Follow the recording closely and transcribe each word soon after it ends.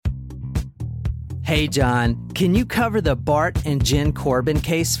Hey, John, can you cover the Bart and Jen Corbin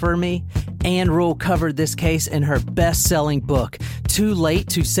case for me? Ann Rule covered this case in her best-selling book, Too Late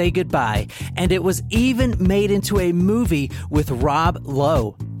to Say Goodbye, and it was even made into a movie with Rob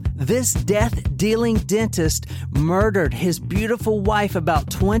Lowe. This death-dealing dentist murdered his beautiful wife about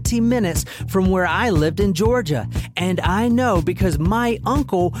 20 minutes from where I lived in Georgia. And I know because my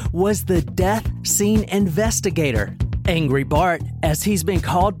uncle was the death scene investigator. Angry Bart, as he's been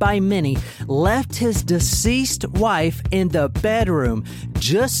called by many, left his deceased wife in the bedroom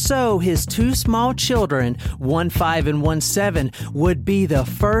just so his two small children, 1 5 and 1 7, would be the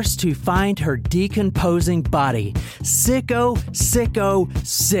first to find her decomposing body. Sicko, sicko,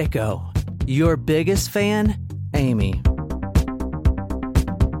 sicko. Your biggest fan, Amy.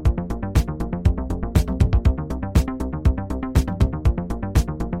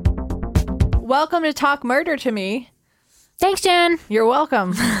 Welcome to Talk Murder to Me. Thanks, Jen. You're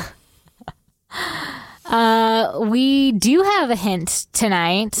welcome. We do have a hint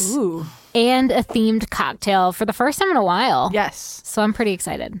tonight. Ooh. And a themed cocktail for the first time in a while. Yes. So I'm pretty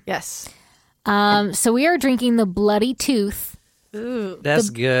excited. Yes. So we are drinking the Bloody Tooth. Ooh.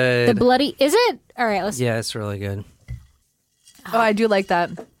 That's good. The Bloody... Is it? All right, let's... Yeah, it's really good. Oh, I do like that.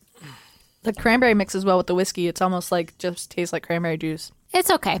 The cranberry mixes well with the whiskey. It's almost like just tastes like cranberry juice.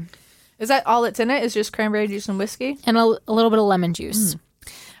 It's okay. Is that all that's in it? Is just cranberry juice and whiskey? And a little bit of lemon juice.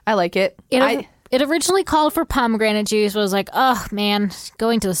 I like it. It originally called for pomegranate juice, but I was like, oh, man,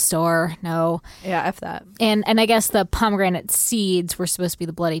 going to the store, no. Yeah, F that. And I guess the pomegranate seeds were supposed to be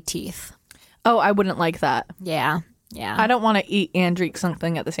the bloody teeth. Oh, I wouldn't like that. Yeah. I don't want to eat and drink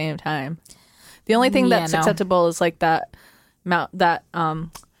something at the same time. The only thing that's acceptable is like the cherry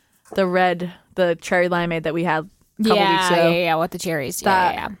limeade that we had a couple weeks ago. Yeah, with the cherries.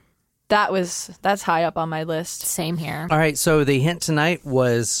 That's high up on my list. Same here. All right, so the hint tonight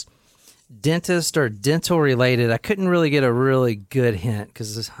was dentist or dental related. I couldn't really get a really good hint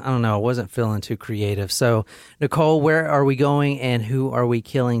because, I don't know, I wasn't feeling too creative. So, Nicole, where are we going and who are we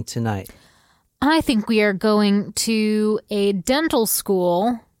killing tonight? I think we are going to a dental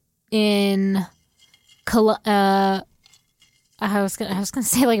school in I was gonna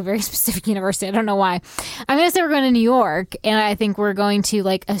say like a very specific university. I don't know why. I'm gonna say we're going to New York, and I think we're going to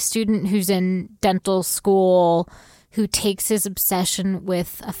like a student who's in dental school who takes his obsession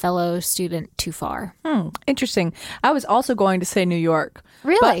with a fellow student too far. Interesting. I was also going to say New York.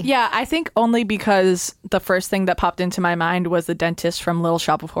 Really? But yeah, I think only because the first thing that popped into my mind was the dentist from Little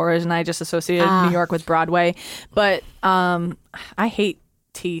Shop of Horrors, and I just associated New York with Broadway. But I hate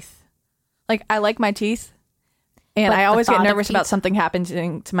teeth. Like, I like my teeth. And I always get nervous about something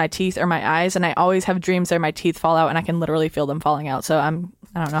happening to my teeth or my eyes, and I always have dreams where my teeth fall out, and I can literally feel them falling out. So I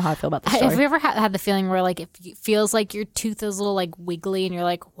don't know how I feel about this story. Have you ever had the feeling where like it feels like your tooth is a little like wiggly, and you're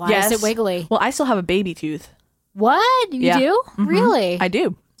like, why is it wiggly? Well, I still have a baby tooth. What? You do? Mm-hmm. Really? I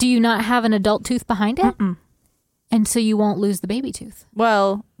do. Do you not have an adult tooth behind it? Mm-mm. And so you won't lose the baby tooth?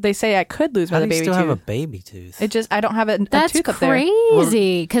 Well, they say I could lose my baby tooth. How do you still have a baby tooth? I don't have a tooth up there. That's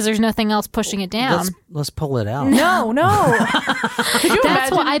crazy, because there's nothing else pushing it down. Let's pull it out. No.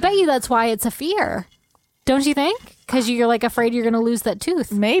 That's why, I bet you that's why it's a fear. Don't you think? Because you're like afraid you're going to lose that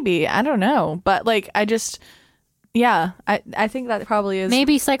tooth. Maybe. I don't know. But like, I think that probably is.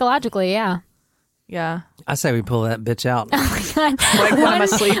 Maybe psychologically, yeah. Yeah. I say we pull that bitch out. Oh my God. Like when I'm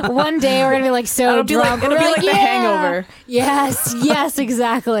asleep. One day we're going to be like so drunk. It'll be like The Hangover. Yes,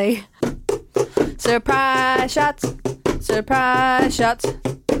 exactly. Surprise shots. Surprise shots.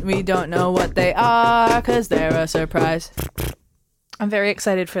 We don't know what they are because they're a surprise. I'm very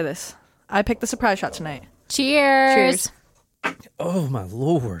excited for this. I picked the surprise shot tonight. Cheers. Oh, my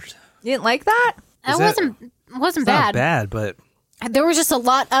Lord. You didn't like that? It wasn't bad. Not bad, but... There was just a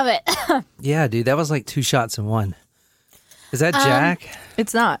lot of it. Yeah, dude, that was like 2 shots in one. Is that Jack?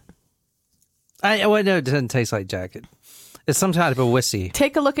 It's not. No, it doesn't taste like Jack. It's some type of whiskey.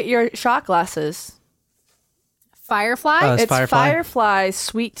 Take a look at your shot glasses. Firefly? It's Firefly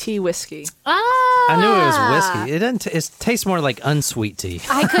sweet tea whiskey. I knew it was whiskey. It doesn't. It tastes more like unsweet tea.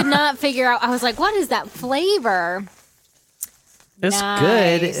 I could not figure out. I was like, what is that flavor? It's Nice.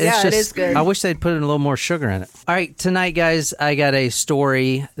 good. It's just, it is good. I wish they'd put a little more sugar in it. All right, tonight, guys, I got a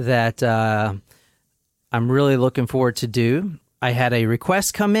story that I'm really looking forward to do. I had a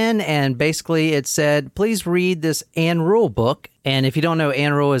request come in, and basically it said, please read this Ann Rule book. And if you don't know,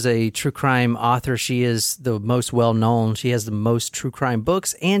 Ann Rule is a true crime author. She is the most well-known. She has the most true crime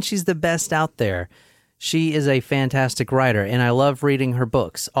books, and she's the best out there. She is a fantastic writer, and I love reading her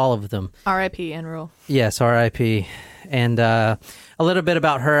books, all of them. R.I.P. Ann Rule. Yes, R.I.P. And a little bit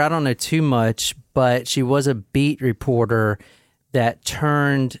about her, I don't know too much, but she was a beat reporter that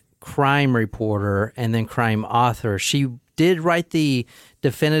turned crime reporter and then crime author. She did write the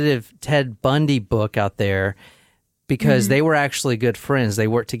definitive Ted Bundy book out there because they were actually good friends. They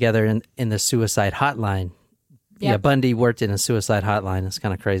worked together in the suicide hotline. Yep. Yeah, Bundy worked in a suicide hotline. It's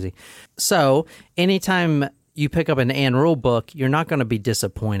kind of crazy. So anytime you pick up an Ann Rule book, you're not going to be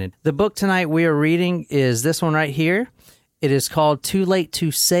disappointed. The book tonight we are reading is this one right here. It is called Too Late to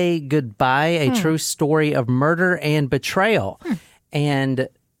Say Goodbye, a true story of murder and betrayal. And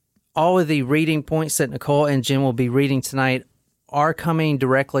all of the reading points that Nicole and Jen will be reading tonight are coming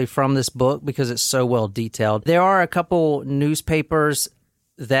directly from this book because it's so well detailed. There are a couple newspapers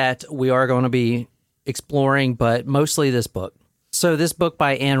that we are going to be exploring, but mostly this book. So this book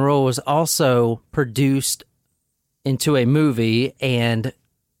by Ann Rule was also produced into a movie, and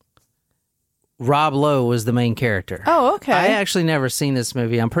Rob Lowe was the main character. Oh, okay. I actually never seen this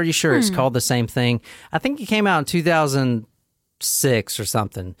movie. I'm pretty sure it's called the same thing. I think it came out in 2006 or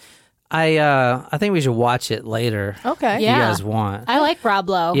something. I think we should watch it later. Okay. If Yeah. you guys want. I like Rob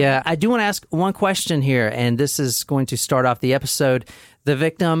Lowe. Yeah, I do want to ask one question here, and this is going to start off the episode. The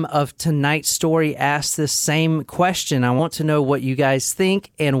victim of tonight's story asked this same question. I want to know what you guys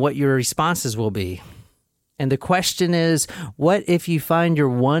think and what your responses will be. And the question is, what if you find your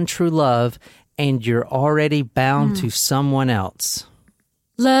one true love and you're already bound to someone else?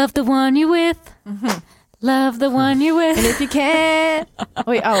 Love the one you're with. Love the one you're with. And if you can't,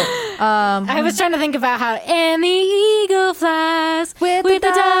 I was trying to think about how and the eagle flies with the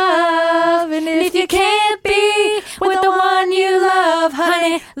dove. And if you can't be with the one you love,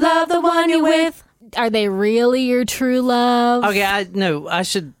 honey, love the one you're with. Are they really your true love? Okay,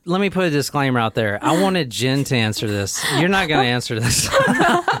 let me put a disclaimer out there. I wanted Jen to answer this. You're not going to answer this.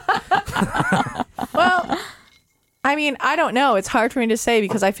 well, I mean, I don't know. It's hard for me to say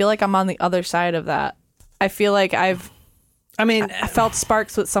because I feel like I'm on the other side of that. I feel like I felt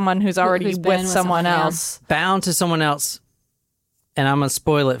sparks with someone who's already Who's been with someone yeah. else. Bound to someone else. And I'm going to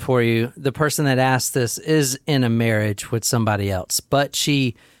spoil it for you. The person that asked this is in a marriage with somebody else, but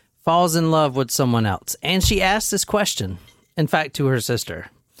she falls in love with someone else. And she asked this question, in fact, to her sister.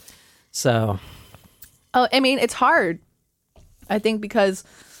 So. Oh, I mean, it's hard. I think because,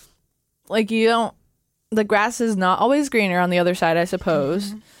 like, the grass is not always greener on the other side, I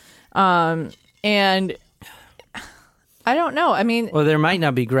suppose. And I don't know. I mean, Well, there might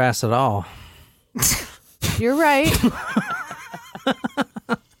not be grass at all. you're right.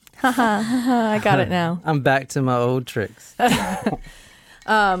 I got it now. I'm back to my old tricks. I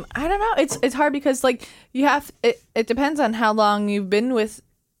don't know. It's hard because like it depends on how long you've been with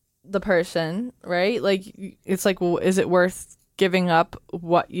the person, right? Like it's like, well, is it worth giving up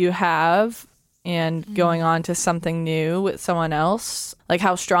what you have and going on to something new with someone else? Like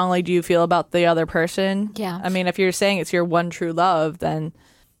how strongly do you feel about the other person? Yeah. I mean, if you're saying it's your one true love, then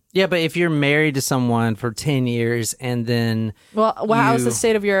Yeah, but if you're married to someone for 10 years and then how's the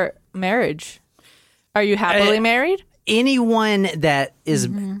state of your marriage? Are you happily married? Anyone that is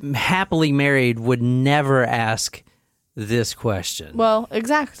happily married would never ask this question. Well,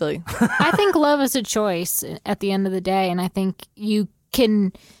 exactly. I think love is a choice at the end of the day, and I think you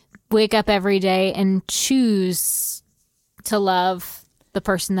can wake up every day and choose to love the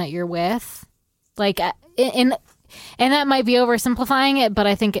person that you're with. Like, and that might be oversimplifying it, but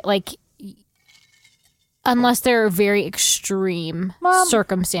I think like unless there are very extreme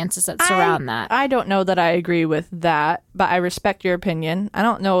circumstances that surround that. I don't know that I agree with that, but I respect your opinion. I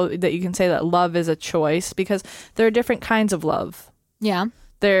don't know that you can say that love is a choice because there are different kinds of love. Yeah.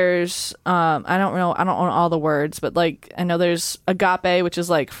 There's I don't know all the words, but like I know there's agape, which is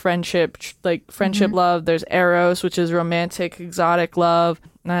like friendship love. There's eros, which is romantic, exotic love,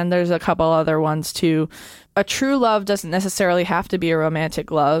 and there's a couple other ones too. A true love doesn't necessarily have to be a romantic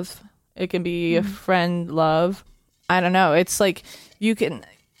love. It can be a friend love. I don't know. It's like you can,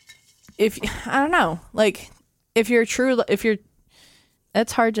 I don't know. Like if you're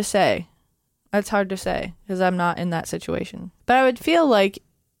that's hard to say. That's hard to say because I'm not in that situation. But I would feel like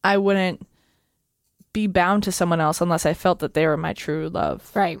I wouldn't be bound to someone else unless I felt that they were my true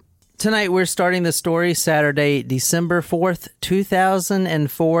love. Right. Tonight we're starting the story Saturday, December 4th,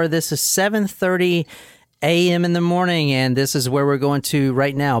 2004. This is 7:30 a.m. in the morning, and this is where we're going to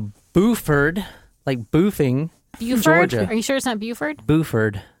right now. Buford, like boofing, Buford? Georgia. Are you sure it's not Buford?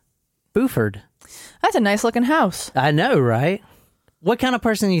 Buford. That's a nice looking house. I know, right? What kind of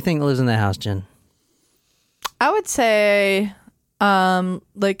person do you think lives in that house, Jen? I would say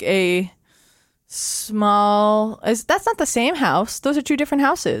like a small that's not the same house. Those are two different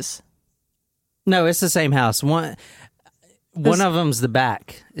houses. No, it's the same house. One, One of them's the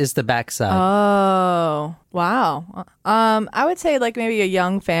back. Is the back side. Oh, wow. I would say like maybe a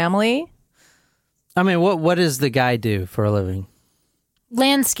young family. I mean, what does the guy do for a living?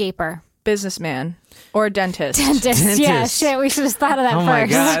 Landscaper. Businessman or dentist. Dentist. Yeah, shit, we should have thought of that Oh first. my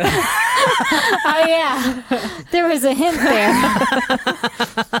God. Oh, yeah. There was a hint there.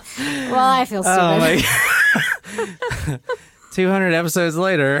 Well, I feel stupid. Oh my God. 200 episodes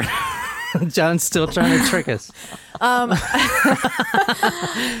later, John's still trying to trick us.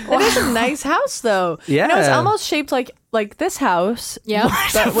 It is a nice house, though. Yeah. It's almost shaped like this house. Yeah.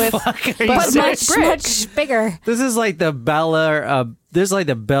 But with Much bigger. This is like the Bel Air. This is like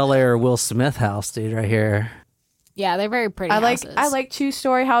the Bel Air Will Smith house, dude, right here. Yeah, they're very pretty I houses. like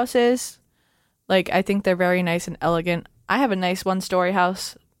 2-story houses. Like, I think they're very nice and elegant. I have a nice 1-story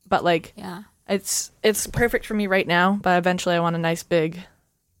house, but like, Yeah. it's perfect for me right now. But eventually, I want a nice big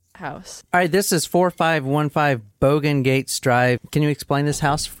house. All right, this is 4515 Bogan Gates Drive. Can you explain this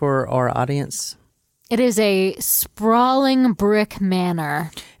house for our audience? It is a sprawling brick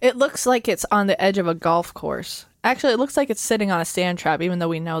manor. It looks like it's on the edge of a golf course. Actually, it looks like it's sitting on a sand trap, even though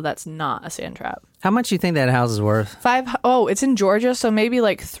we know that's not a sand trap. How much do you think that house is worth? It's in Georgia, so maybe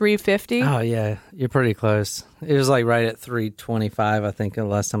like $350. Oh, yeah, you're pretty close. It was like right at 325, I think, the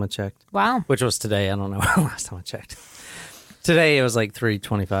last time I checked. Wow. Which was today. I don't know last time I checked. Today, it was like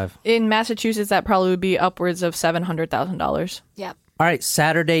 325. In Massachusetts, that probably would be upwards of $700,000. Yep. All right,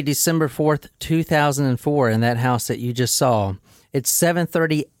 Saturday, December 4th, 2004, in that house that you just saw. It's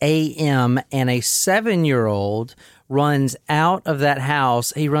 7:30 a.m. and a 7-year-old runs out of that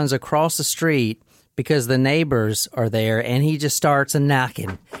house. He runs across the street because the neighbors are there, and he just starts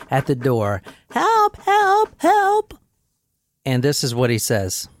knocking at the door. Help, help, help. And this is what he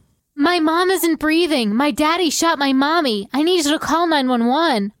says. My mom isn't breathing. My daddy shot my mommy. I need you to call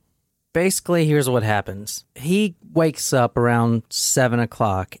 911. Basically, here's what happens. He wakes up around 7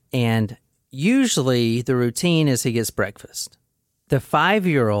 o'clock, and usually the routine is he gets breakfast. The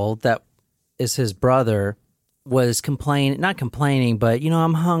 5-year-old that is his brother was not complaining, but,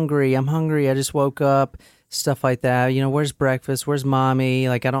 I'm hungry. I just woke up, stuff like that. Where's breakfast? Where's mommy?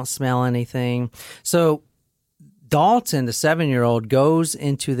 Like, I don't smell anything. So Dalton, the 7-year-old, goes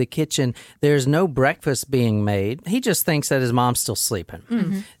into the kitchen. There's no breakfast being made. He just thinks that his mom's still sleeping.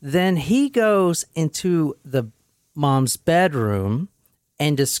 Mm-hmm. Then he goes into the mom's bedroom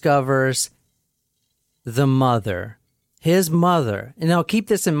and discovers the mother. His mother, and now keep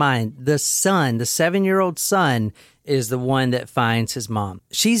this in mind, the son, the 7-year-old son, is the one that finds his mom.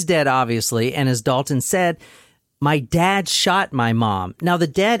 She's dead, obviously, and as Dalton said, my dad shot my mom. Now, the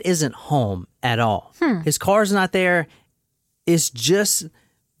dad isn't home at all. His car's not there. It's just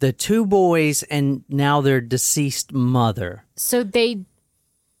the 2 boys and now their deceased mother. So they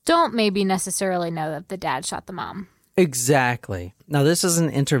don't maybe necessarily know that the dad shot the mom. Exactly. Now, this is an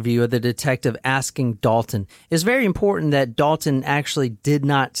interview of the detective asking Dalton. It's very important that Dalton actually did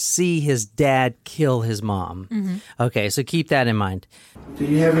not see his dad kill his mom. Mm-hmm. Okay, so keep that in mind. Do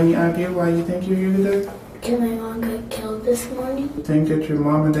you have any idea why you think you're here today? Did my mom get killed this morning? You think that your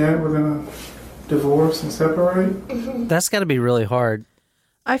mom and dad were going to divorce and separate? Mm-hmm. That's got to be really hard.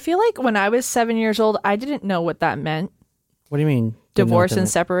 I feel like when I was 7 years old, I didn't know what that meant. What do you mean? Divorce and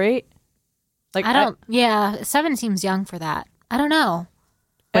separate? Like, I don't. Yeah, 7 seems young for that. I don't know.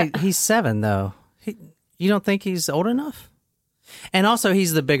 Wait, he's 7, though. You don't think he's old enough? And also,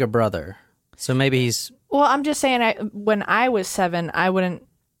 he's the bigger brother. So maybe he's... Well, I'm just saying, when I was 7, I wouldn't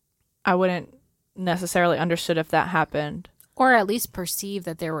necessarily understood if that happened. Or at least perceive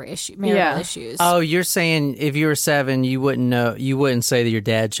that there were marital issues. Oh, you're saying if you were 7, you wouldn't know. You wouldn't say that your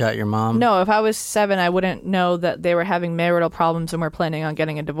dad shot your mom? No, if I was 7, I wouldn't know that they were having marital problems and were planning on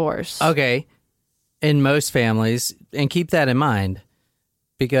getting a divorce. Okay. In most families, and keep that in mind,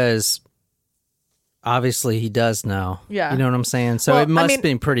 because obviously he does know. Yeah. You know what I'm saying? So it must have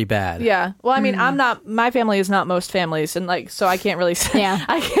been pretty bad. Yeah. Well, I mean, my family is not most families, and so I can't really say. Yeah.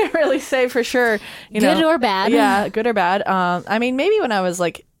 I can't really say for sure. Good or bad. Yeah, good or bad. I mean, maybe when I was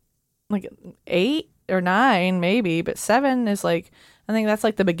like 8 or 9, maybe, but 7 is I think that's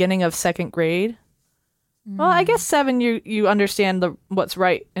the beginning of 2nd grade. Well, I guess 7, you understand what's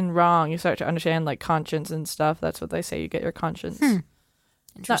right and wrong. You start to understand conscience and stuff. That's what they say. You get your conscience.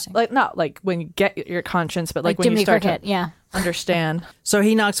 Interesting. Not like when you get your conscience, but when Jimmy you start Cricket, to understand. So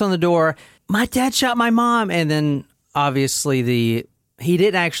he knocks on the door. My dad shot my mom, and then obviously he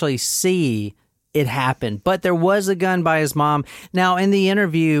didn't actually see it happen, but there was a gun by his mom. Now in the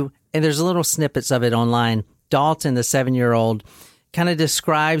interview, and there's little snippets of it online, Dalton, the 7-year-old, kind of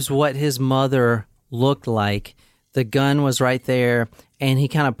describes what his mother looked like. The gun was right there, and he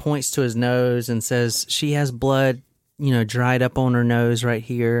kind of points to his nose and says, she has blood, dried up on her nose right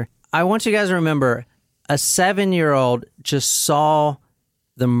here. I want you guys to remember, a 7-year-old just saw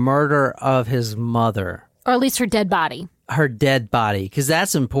the murder of his mother. Or at least her dead body. Her dead body, because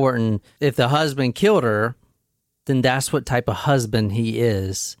that's important. If the husband killed her, then that's what type of husband he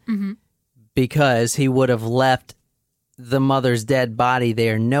is. Mm-hmm. Because he would have left the mother's dead body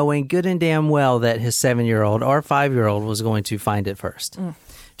there, knowing good and damn well that his 7-year-old or 5-year-old was going to find it first.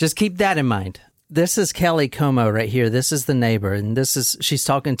 Just keep that in mind. This is Kelly Como right here. This is the neighbor, and she's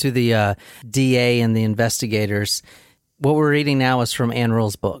talking to the DA and the investigators. What we're reading now is from Ann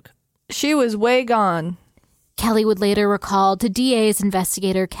Rule's book. She was way gone. Kelly would later recall to DA's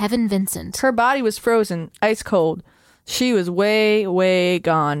investigator Kevin Vincent. Her body was frozen, ice cold. She was way, way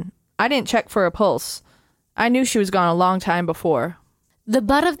gone. I didn't check for a pulse. I knew she was gone a long time before. The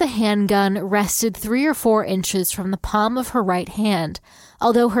butt of the handgun rested 3 or 4 inches from the palm of her right hand,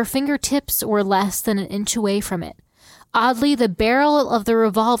 although her fingertips were less than an inch away from it. Oddly, the barrel of the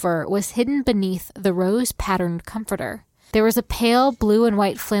revolver was hidden beneath the rose-patterned comforter. There was a pale blue and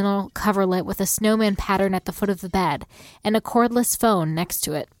white flannel coverlet with a snowman pattern at the foot of the bed, and a cordless phone next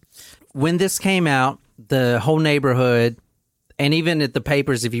to it. When this came out, the whole neighborhood, and even at the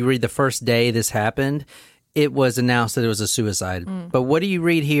papers, if you read the first day this happened, it was announced that it was a suicide. But what do you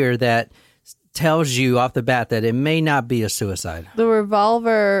read here that tells you off the bat that it may not be a suicide? The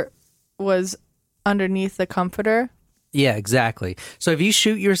revolver was underneath the comforter. Yeah, exactly. So if you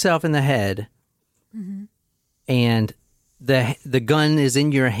shoot yourself in the head and the gun is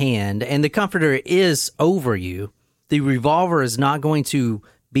in your hand and the comforter is over you, the revolver is not going to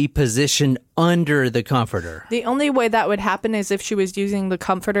be positioned under the comforter. The only way that would happen is if she was using the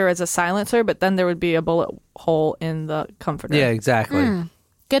comforter as a silencer, but then there would be a bullet hole in the comforter. Yeah, exactly.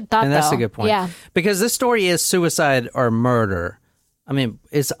 Good thought, And that's though. a good point. Yeah. Because this story is suicide or murder. I mean,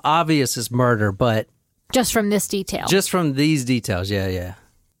 it's obvious it's murder, but Just from this detail. just from these details, yeah.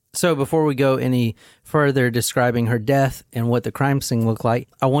 So before we go any further describing her death and what the crime scene looked like,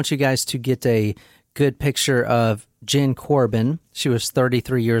 I want you guys to get a good picture of Jen Corbin. She was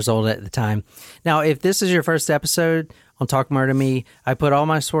 33 years old at the time. Now, if this is your first episode on Talk Murder Me, I put all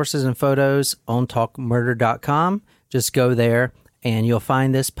my sources and photos on talkmurder.com. Just go there and you'll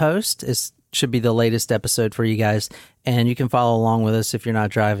find this post. It should be the latest episode for you guys, and you can follow along with us if you're not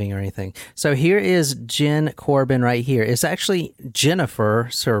driving or anything. So here is Jen Corbin right here. It's actually Jennifer,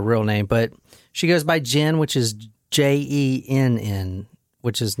 it's her real name, but she goes by Jen, which is Jenn,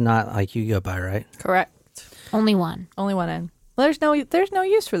 which is not like you go by, right? Correct. Only one. Only one N. Well, there's no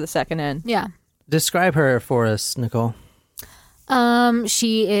use for the second N. Yeah. Describe her for us, Nicole.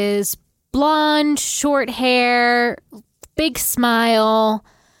 She is blonde, short hair, big smile.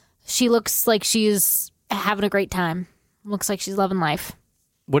 She looks like she's having a great time. Looks like she's loving life.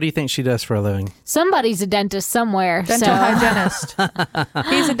 What do you think she does for a living? Somebody's a dentist somewhere. Dental hygienist.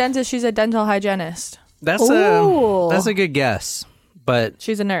 He's a dentist. She's a dental hygienist. That's a good guess, but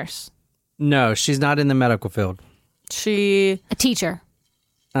She's a nurse. no, she's not in the medical field. She A teacher.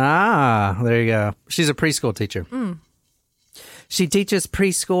 Ah, there you go. She's a preschool teacher. She teaches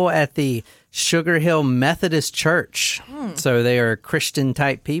preschool at the Sugar Hill Methodist Church. So they are Christian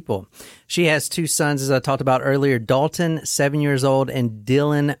type people. She has 2 sons, as I talked about earlier, Dalton, 7 years old, and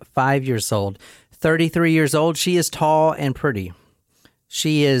Dylan, 5 years old. 33 years old. She is tall and pretty.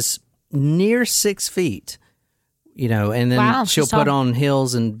 She is near 6 feet, and then Wow, she'll she's put tall. on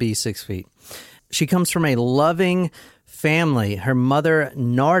heels and be 6 feet. She comes from a loving family. Her mother,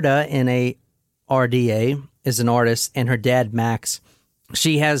 Narda, in a RDA, is an artist, and her dad, Max.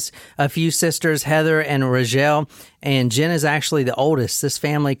 She has a few sisters, Heather and Rogel, and Jen is actually the oldest. This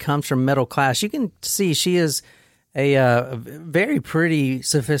family comes from middle class. You can see she is a very pretty,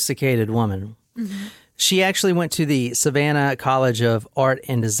 sophisticated woman. Mm-hmm. She actually went to the Savannah College of Art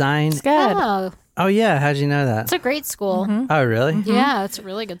and Design. good. Oh, yeah. How'd you know that? It's a great school. Oh, really? Yeah, it's a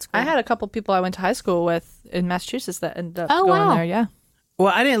really good school. I had a couple people I went to high school with in Massachusetts that ended up Oh, going wow. there. Yeah.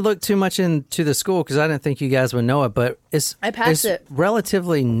 Well, I didn't look too much into the school because I didn't think you guys would know it, but I passed it.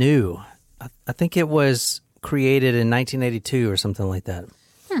 Relatively new. I think it was created in 1982 or something like that.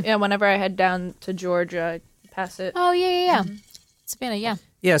 Yeah. Whenever I head down to Georgia, I pass it. Oh, yeah. Savannah, yeah.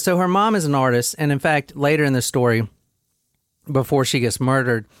 Yeah, so her mom is an artist, and in fact, later in the story, before she gets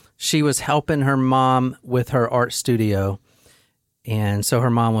murdered, she was helping her mom with her art studio, and so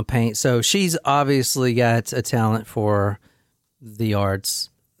her mom would paint. So she's obviously got a talent for the arts.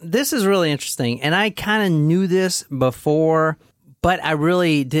 This is really interesting, and I kind of knew this before, but I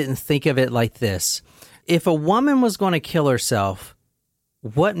really didn't think of it like this. If a woman was going to kill herself,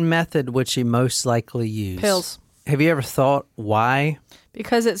 what method would she most likely use? Pills. Have you ever thought why?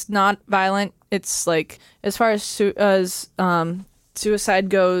 Because it's not violent. It's like, as far as suicide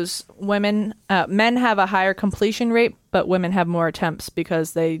goes, men have a higher completion rate, but women have more attempts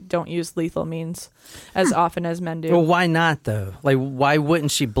because they don't use lethal means as often as men do. Well, why not, though? Like, why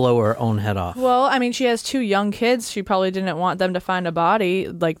wouldn't she blow her own head off? Well, I mean, she has 2 young kids. She probably didn't want them to find a body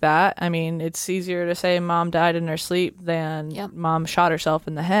like that. I mean, it's easier to say mom died in her sleep than mom shot herself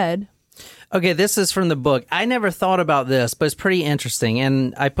in the head. Okay, this is from the book. I never thought about this, but it's pretty interesting.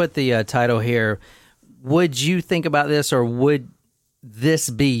 And I put the title here. Would you think about this, or would this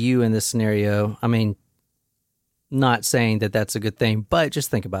be you in this scenario? I mean, not saying that that's a good thing, but just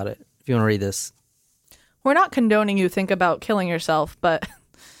think about it if you want to read this. We're not condoning you think about killing yourself, but...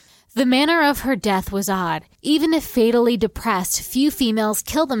 The manner of her death was odd. Even if fatally depressed, few females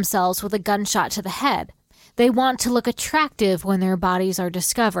kill themselves with a gunshot to the head. They want to look attractive when their bodies are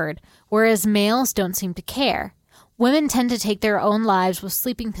discovered, whereas males don't seem to care. Women tend to take their own lives with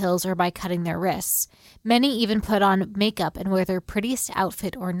sleeping pills or by cutting their wrists. Many even put on makeup and wear their prettiest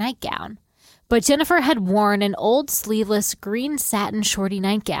outfit or nightgown. But Jennifer had worn an old sleeveless green satin shorty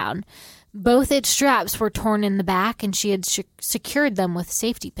nightgown. Both its straps were torn in the back, and she had secured them with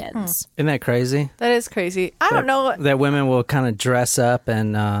safety pins. Isn't that crazy? That is crazy. I don't know. That women will kind of dress up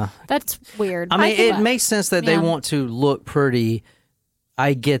and... That's weird. I mean, it makes sense that they want to look pretty.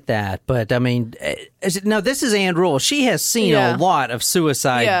 I get that. But, I mean, no, this is Ann Rule. She has seen a lot of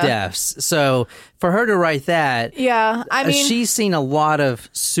suicide deaths. So, for her to write that... Yeah, I mean... she's seen a lot of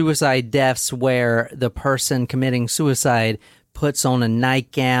suicide deaths where the person committing suicide puts on a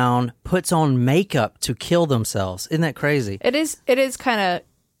nightgown, puts on makeup to kill themselves. Isn't that crazy? It is kind of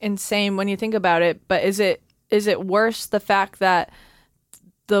insane when you think about it, but is it worse the fact that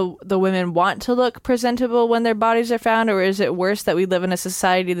the women want to look presentable when their bodies are found, or is it worse that we live in a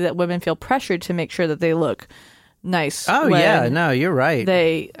society that women feel pressured to make sure that they look nice? Oh, yeah, no, you're right.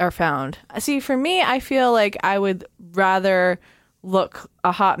 They are found. See, for me, I feel like I would rather look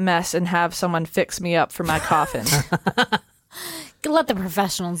a hot mess and have someone fix me up for my coffin. Let the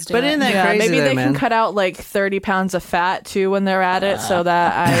professionals do but it. isn't that crazy? Maybe they man? can cut out like 30 pounds of fat too when they're at it, so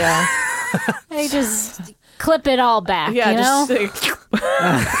that I They just clip it all back. yeah, you know?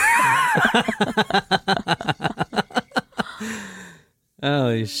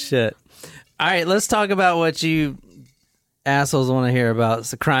 Holy shit. All right, let's talk about what you assholes want to hear about.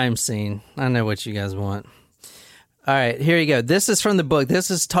 It's a crime scene. I know what you guys want. All right, here you go. This is from the book. This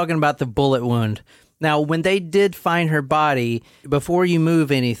is talking about the bullet wound. Now, when they did find her body, before you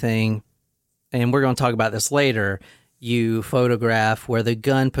move anything, and we're going to talk about this later, you photograph where the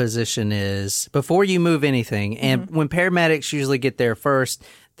gun position is before you move anything. And when paramedics usually get there first,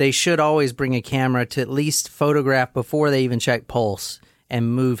 they should always bring a camera to at least photograph before they even check pulse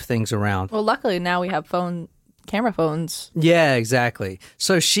and move things around. Well, luckily now we have camera phones. Yeah, exactly.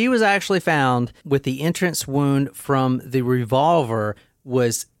 So she was actually found with the entrance wound from the revolver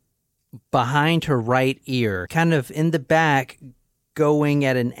was behind her right ear, kind of in the back, going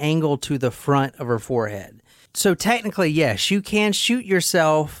at an angle to the front of her forehead. So technically, yes, you can shoot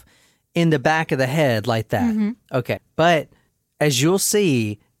yourself in the back of the head like that. Mm-hmm. Okay. But as you'll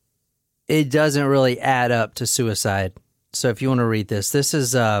see, it doesn't really add up to suicide. So if you want to read this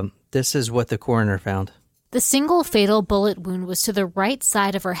is what the coroner found. The single fatal bullet wound was to the right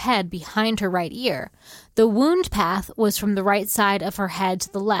side of her head behind her right ear. The wound path was from the right side of her head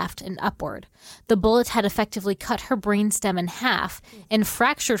to the left and upward. The bullet had effectively cut her brainstem in half and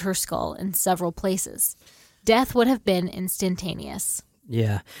fractured her skull in several places. Death would have been instantaneous.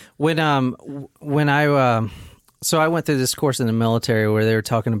 Yeah. When I went through this course in the military where they were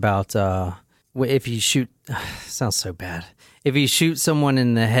talking about if you shoot sounds so bad. If you shoot someone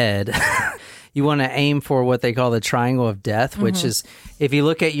in the head, you want to aim for what they call the triangle of death, which is if you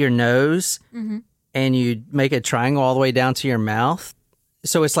look at your nose and you make a triangle all the way down to your mouth.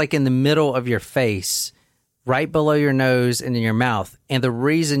 So it's like in the middle of your face, right below your nose and in your mouth. And the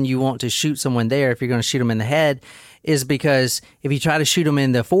reason you want to shoot someone there, if you're going to shoot them in the head, is because if you try to shoot them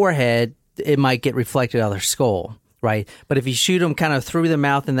in the forehead, it might get reflected out of their skull, right? But if you shoot them kind of through the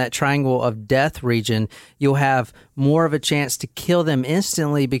mouth in that triangle of death region, you'll have more of a chance to kill them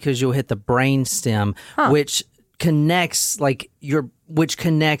instantly because you'll hit the brain stem, which connects which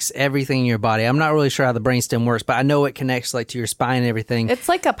connects everything in your body. I'm not really sure how the brainstem works, but I know it connects like to your spine and everything. It's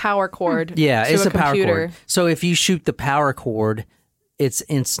like a power cord. Yeah, to it's a power computer. cord. So if you shoot the power cord, it's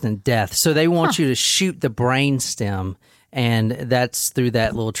instant death. So they want you to shoot the brainstem, and that's through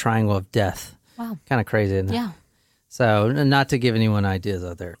that little triangle of death. Wow. Kind of crazy, isn't it? Yeah. So not to give anyone ideas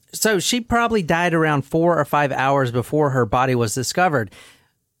out there. So she probably died around 4 or 5 hours before her body was discovered.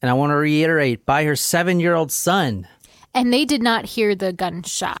 And I want to reiterate, by her 7-year-old son. And they did not hear the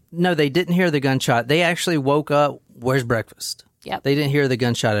gunshot. No, they didn't hear the gunshot. They actually woke up, where's breakfast? Yep. They didn't hear the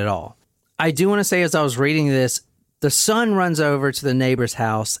gunshot at all. I do want to say, as I was reading this, the son runs over to the neighbor's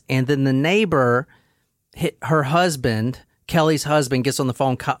house, and then the neighbor, her husband, Kelly's husband, gets on the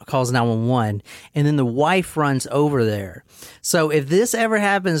phone, calls 911, and then the wife runs over there. So if this ever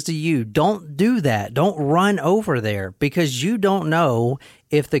happens to you, don't do that. Don't run over there, because you don't know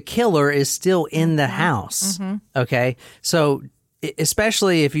if the killer is still in the house. Okay? So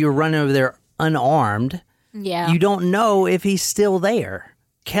especially if you're running over there unarmed, you don't know if he's still there.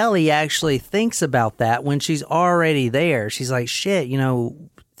 Kelly actually thinks about that when she's already there. She's like, shit,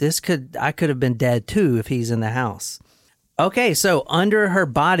 I could have been dead too if he's in the house. Okay, so under her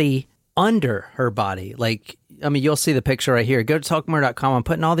body, like, I mean, you'll see the picture right here. Go to talkmore.com. I'm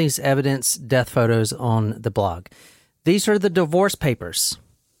putting all these evidence death photos on the blog. These are the divorce papers.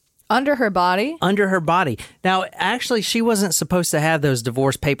 Under her body? Under her body. Now, actually, she wasn't supposed to have those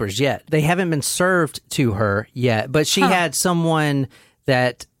divorce papers yet. They haven't been served to her yet, but she had someone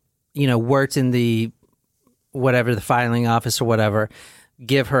that, worked in the filing office or whatever,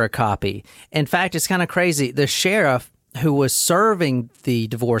 give her a copy. In fact, it's kind of crazy. The sheriff who was serving the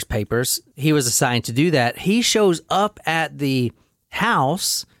divorce papers, he was assigned to do that. He shows up at the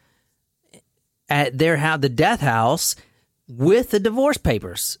house, at their house, the death house, with the divorce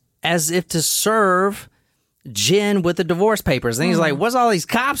papers, as if to serve Jen with the divorce papers. And he's like, what's all these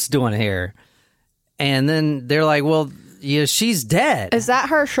cops doing here? And then they're like, well, she's dead. Is that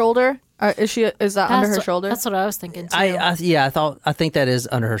her shoulder? Is that under her shoulder? That's what I was thinking too. I think that is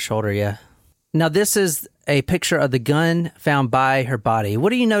under her shoulder. Yeah. Now this is a picture of the gun found by her body. What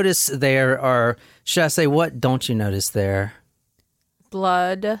do you notice there, or should I say, what don't you notice there?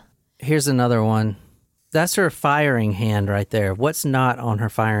 Blood. Here's another one. That's her firing hand right there. What's not on her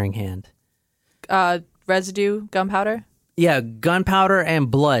firing hand? Residue, gunpowder. Yeah, gunpowder and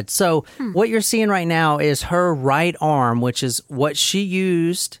blood. So what you're seeing right now is her right arm, which is what she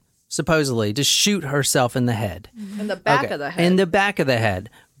used, supposedly, to shoot herself in the head. In the back of the head. In the back of the head.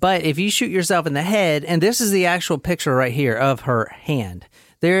 But if you shoot yourself in the head, and this is the actual picture right here of her hand,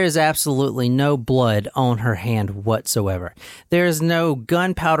 there is absolutely no blood on her hand whatsoever. There is no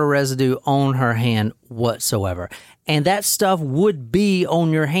gunpowder residue on her hand whatsoever. And that stuff would be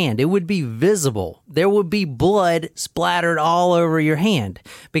on your hand. It would be visible. There would be blood splattered all over your hand.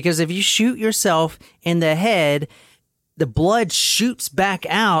 Because if you shoot yourself in the head, the blood shoots back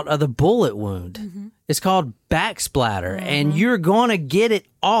out of the bullet wound. Mm-hmm. It's called backsplatter, and you're going to get it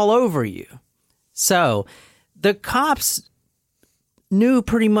all over you. So the cops knew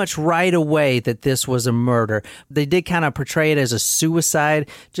pretty much right away that this was a murder. They did kind of portray it as a suicide,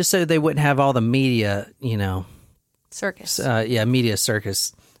 just so they wouldn't have all the media, circus. Media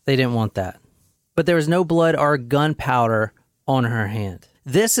circus. They didn't want that. But there was no blood or gunpowder on her hand.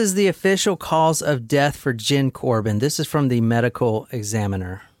 This is the official cause of death for Jen Corbin. This is from the Medical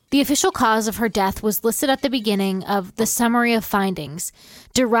Examiner. The official cause of her death was listed at the beginning of the summary of findings,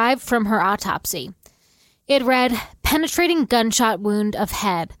 derived from her autopsy. It read, penetrating gunshot wound of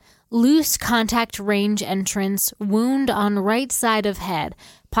head, loose contact range entrance, wound on right side of head,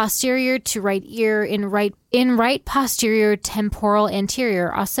 posterior to right ear in right posterior temporal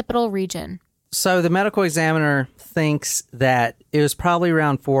anterior occipital region. So the medical examiner thinks that it was probably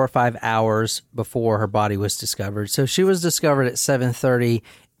around 4 or 5 hours before her body was discovered. So she was discovered at 7:30.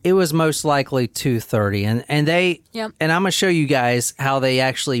 It was most likely 2:30. And they, and I'm going to show you guys how they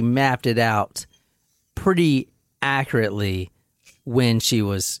actually mapped it out pretty accurately when she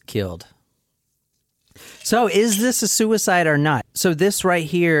was killed. So is this a suicide or not? So this right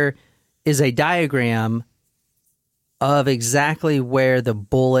here is a diagram of exactly where the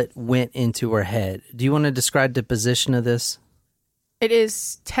bullet went into her head. Do you want to describe the position of this? It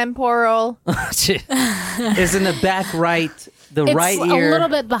is temporal. It's in the back right, right ear. A little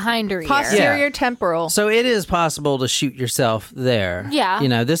bit behind her ear. Posterior temporal. So it is possible to shoot yourself there.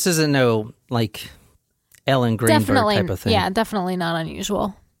 Yeah. This isn't no, Ellen Greenberg type of thing. Yeah, definitely not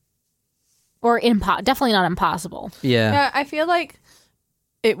unusual. Or definitely not impossible. Yeah, I feel like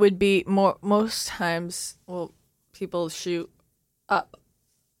it would be most times, people shoot up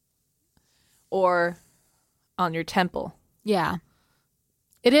or on your temple. Yeah.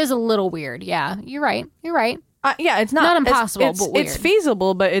 It is a little weird. Yeah, you're right. It's not impossible, but weird. It's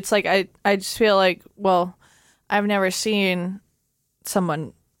feasible, but it's like I just feel like, I've never seen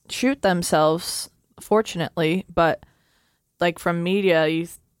someone shoot themselves, fortunately, but from media,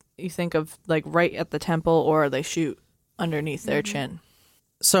 you think of right at the temple, or they shoot underneath their chin.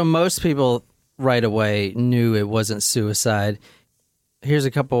 So most people right away knew it wasn't suicide. here's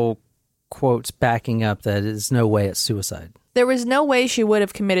a couple quotes backing up that there's no way it's suicide. There was no way she would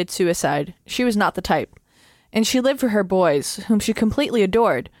have committed suicide. She was not the type. And she lived for her boys, whom she completely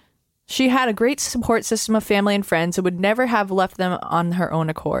adored. She had a great support system of family and friends and would never have left them on her own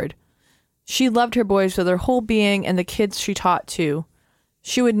accord. She loved her boys with her whole being and the kids she taught too.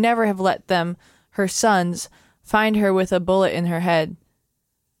 She would never have let them, her sons, find her with a bullet in her head.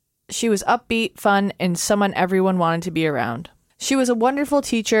 She was upbeat, fun, and someone everyone wanted to be around. She was a wonderful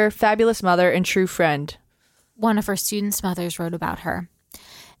teacher, fabulous mother, and true friend. One of her students' mothers wrote about her.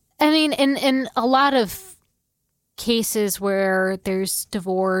 I mean, in a lot of cases where there's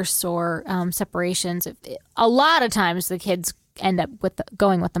divorce or separations, a lot of times the kids end up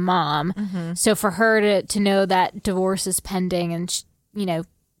going with the mom. Mm-hmm. So for her to know that divorce is pending and,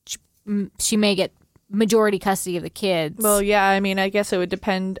 she may get majority custody of the kids. Well, yeah, I mean, I guess it would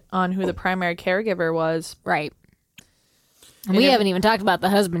depend on who the primary caregiver was. Right. And we haven't even talked about the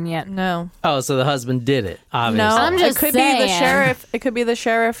husband yet. No. Oh, so the husband did it, obviously. No, I'm just it could saying. be the sheriff. It could be the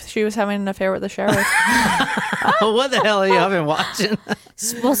sheriff. She was having an affair with the sheriff. What the hell are you been watching?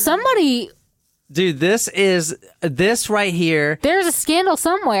 Well, somebody... Dude, this right here. There's a scandal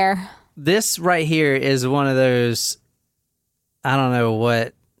somewhere. This right here is one of those, I don't know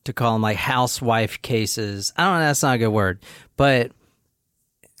what to call them, like housewife cases. I don't know, that's not a good word. But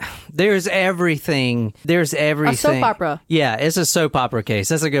there's everything. A soap opera. Yeah, it's a soap opera case.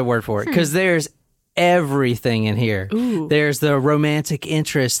 That's a good word for it. Because there's everything in here. Ooh. There's the romantic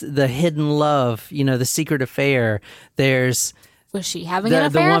interest, the hidden love, the secret affair. There's... Was she having an the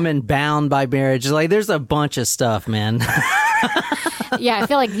affair? woman bound by marriage. Like, there's a bunch of stuff, man. Yeah, I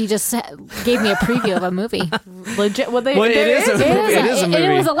feel like you just gave me a preview of a movie. Legit. Well, It is a movie. It is a movie.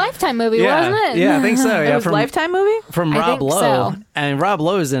 It was a Lifetime movie, wasn't it? Yeah, I think so. Yeah, It was a Lifetime movie? From I Rob think Lowe. so. And Rob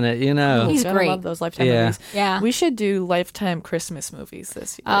Lowe's in it, He's Gotta great. love those Lifetime Yeah. movies. Yeah. We should do Lifetime Christmas movies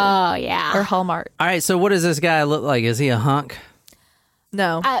this year. Oh, yeah. Or Hallmark. All right, so what does this guy look like? Is he a hunk?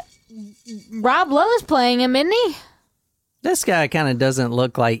 No. Rob Lowe's playing him, isn't he? This guy kind of doesn't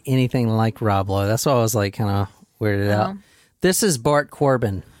look like anything like Rob Lowe. That's why I was like kind of weirded out. This is Bart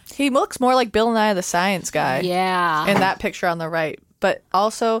Corbin. He looks more like Bill Nye the Science Guy. Yeah. In that picture on the right. But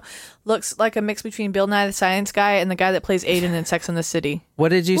also looks like a mix between Bill Nye the Science Guy and the guy that plays Aiden in Sex and the City. What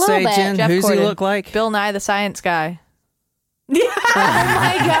did you Little say, bit. Jen? Jeff Who's Gordon. he look like? Bill Nye the Science Guy. Oh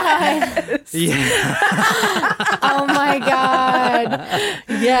my God. Yeah. Oh my God.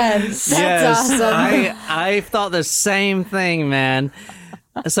 Yes. That's awesome. I thought the same thing, man.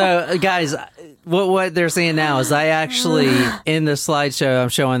 So, guys, what they're seeing now is I actually, in the slideshow, I'm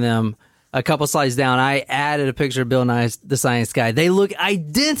showing them a couple slides down, I added a picture of Bill Nye the Science Guy. They look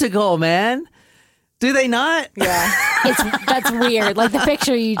identical, man. Do they not? Yeah. That's weird. Like the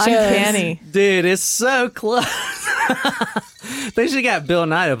picture you chose. Uncanny. Dude, it's so close. They should have got Bill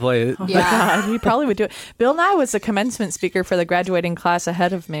Nye to play it. Yeah. God, he probably would do it. Bill Nye was the commencement speaker for the graduating class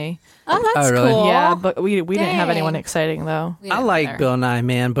ahead of me. Oh, that's Oh, really? cool. Yeah, but we didn't have Dang. anyone exciting though. We I didn't like either. Bill Nye,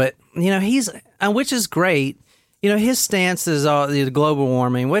 man, but he's, which is great. His stance is all the global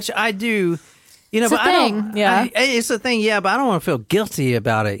warming, which I do. It's but a I don't. thing. Yeah. It's a thing. Yeah, but I don't want to feel guilty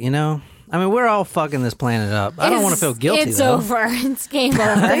about it. I mean, we're all fucking this planet up. I don't want to feel guilty. It's though. over. It's game They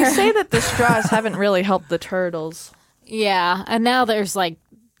over. say that the straws haven't really helped the turtles. Yeah. And now there's like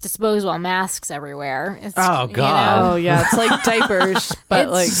disposable masks everywhere. It's, Oh, God. Oh yeah, it's like diapers, but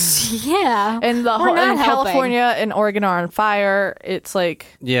like yeah. and the We're whole not and helping. California and Oregon are on fire. It's like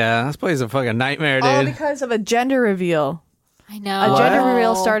Yeah, this place is a fucking nightmare, all dude. because of a gender reveal. I know. A gender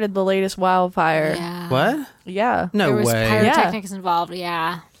reveal started the latest wildfire. Yeah. What? Yeah. No There was way, pyrotechnics involved.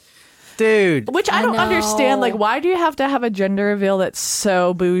 Yeah. dude. Which I don't know. understand. Like, why do you have to have a gender reveal that's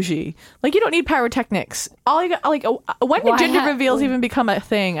so bougie? Like, you don't need pyrotechnics. All you got, like, when did Why gender ha- reveals even become a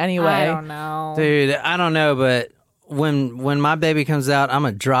thing anyway? I don't know. Dude, I don't know, but when my baby comes out, I'm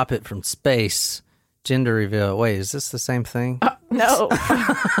gonna drop it from space. Gender reveal. Wait, is this the same thing? No,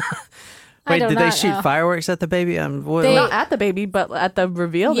 I Wait, do did they not shoot know. fireworks at the baby? not at the baby, but at the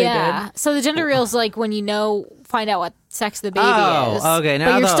reveal Yeah. they did. So the gender reveal is like when find out what sex the baby is. Oh, okay. Now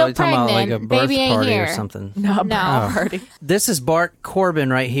but I you're thought still we were talking about like a pregnant. birth Baby ain't party here. or something. No, No. party. This is Bart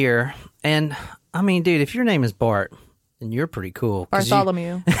Corbin right here, and I mean, dude, if your name is Bart, then you're pretty cool. 'cause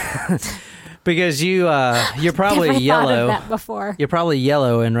Bartholomew. because you're probably Never thought of yellow. that before. You're probably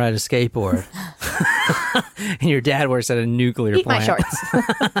yellow and ride a skateboard. And your dad works at a nuclear Eat my plant.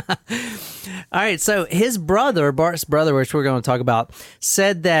 shorts. All right, so his brother, Bart's brother, which we're going to talk about,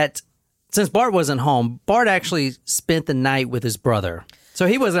 said that since Bart wasn't home, Bart actually spent the night with his brother. So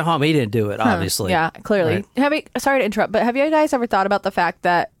he wasn't home. He didn't do it, obviously. Yeah, clearly. Right. Sorry to interrupt, but have you guys ever thought about the fact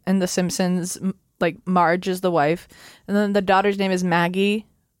that in The Simpsons, like Marge is the wife, and then the daughter's name is Maggie,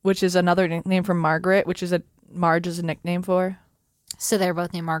 which is another name for Margaret, which is Marge is a nickname for. So they're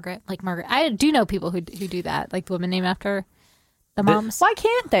both named Margaret, like Margaret. I do know people who do that, like the women named after the moms. Why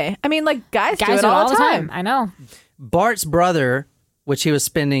can't they? I mean, like guys do Guys it do it all the time. I know. Bart's brother, which he was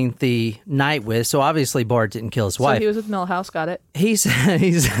spending the night with, so obviously Bart didn't kill his So wife. he was with Milhouse. Got it. He's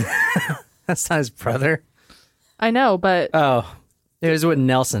that's not his brother. I know, but Oh, it was with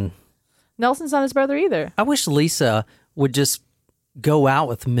Nelson. Nelson's not his brother either, I wish Lisa would just go out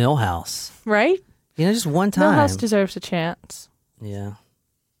with Milhouse. right? You know, just one time. Milhouse deserves a chance. Yeah.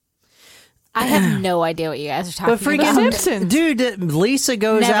 I have no idea what you guys are talking But freaking about. Simpsons. dude, Lisa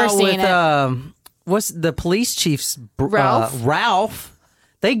goes Never out seen with what's the police chief's Ralph? Ralph.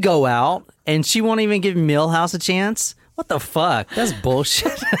 They go out and she won't even give Milhouse a chance. What the fuck? That's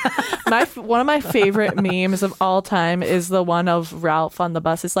bullshit. One of my favorite memes of all time is the one of Ralph on the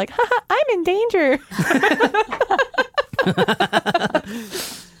bus. It's like, haha, I'm in danger.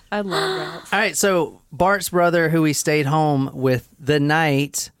 I love Ralph. All right, so Bart's brother, who he stayed home with the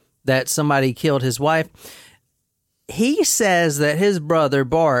night that somebody killed his wife, he says that his brother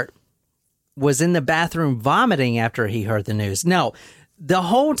Bart was in the bathroom vomiting after he heard the news. Now, the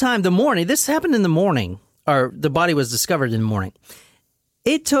whole time, the morning, this happened in the morning, or the body was discovered in the morning.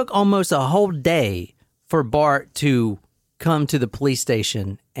 It took almost a whole day for Bart to come to the police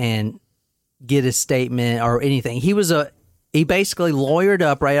station and get a statement or anything. He basically lawyered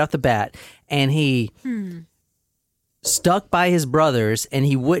up right off the bat, and he stuck by his brothers, and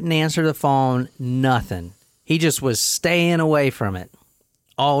he wouldn't answer the phone, nothing. He just was staying away from it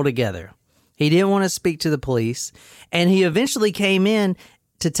altogether. He didn't want to speak to the police, and he eventually came in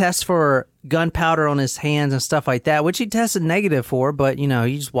to test for gunpowder on his hands and stuff like that, which he tested negative for, but, you know,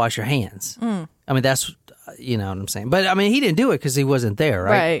 you just wash your hands. I mean, that's, you know what I'm saying. But, I mean, he didn't do it because he wasn't there,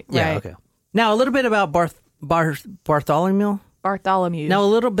 right? Right, Yeah, right. okay. Now, a little bit about Bartholomew. Bartholomew. Now, a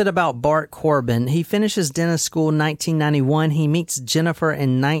little bit about Bart Corbin. He finishes dentist school in 1991. He meets Jennifer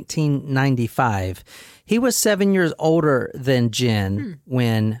in 1995. He was 7 years older than Jen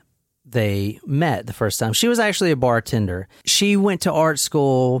when they met the first time. She was actually a bartender. She went to art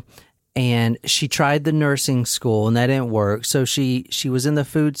school and she tried the nursing school and that didn't work. So she was in the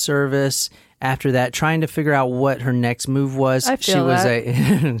food service after that, trying to figure out what her next move was. I feel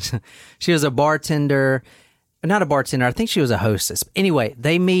She was a bartender. Not a bartender. I think she was a hostess. Anyway,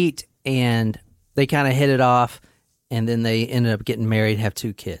 they meet and they kind of hit it off, and then they ended up getting married, have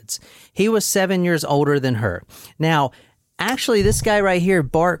 2 kids. He was 7 years older than her. Now, actually, this guy right here,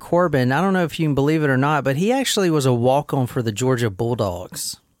 Bart Corbin, I don't know if you can believe it or not, but he actually was a walk-on for the Georgia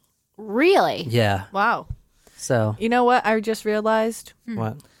Bulldogs. Really? Yeah. Wow. So, You know what? I just realized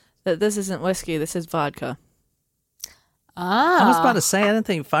what? that this isn't whiskey. This is vodka. I was about to say, I didn't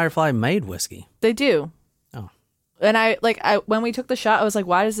think Firefly made whiskey. They do. Oh. And I when we took the shot, I was like,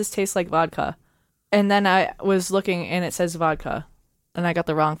 why does this taste like vodka? And then I was looking and it says vodka. And I got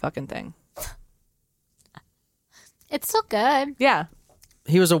the wrong fucking thing. It's still good. Yeah.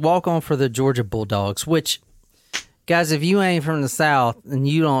 He was a walk-on for the Georgia Bulldogs, which, guys, if you ain't from the South and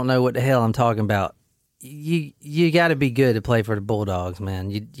you don't know what the hell I'm talking about, you got to be good to play for the Bulldogs, man.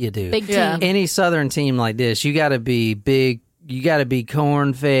 You do. Big team. Yeah. Any Southern team like this, you got to be big. You got to be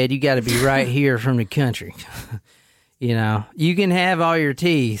corn-fed. You got to be right here from the country. You know, you can have all your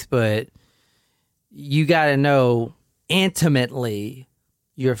teeth, but you got to know intimately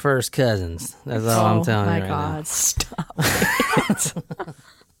your first cousins. That's all I'm telling you right now. Oh my God. Stop.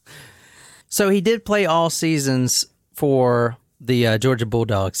 So he did play all seasons for the Georgia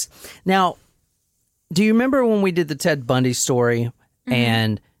Bulldogs. Now, do you remember when we did the Ted Bundy story? Mm-hmm.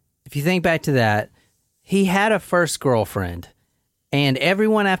 And if you think back to that, he had a first girlfriend. And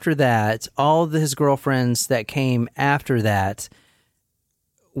everyone after that, all of his girlfriends that came after that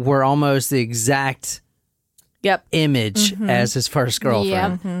were almost the exact image as his first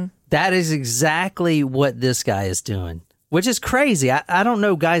girlfriend. Yeah. That is exactly what this guy is doing, which is crazy. I don't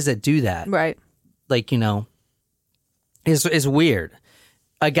know guys that do that. Right. Like, you know, it's weird.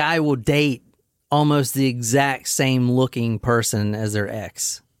 A guy will date almost the exact same looking person as their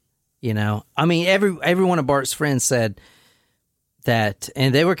ex. You know, I mean, every one of Bart's friends said that,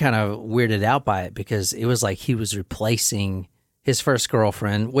 and they were kind of weirded out by it because it was like he was replacing his first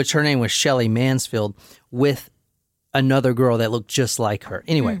girlfriend, which her name was Shelley Mansfield, with another girl that looked just like her.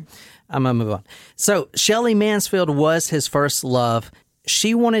 Anyway, I'm going to move on. So Shelley Mansfield was his first love.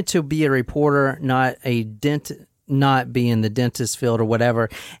 She wanted to be a reporter, not be in the dentist field or whatever.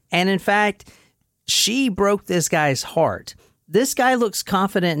 And in fact, she broke this guy's heart. This guy looks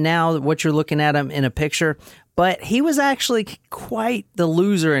confident now, what you're looking at him in a picture, but he was actually quite the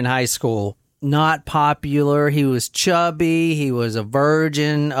loser in high school not popular. He was chubby. He was a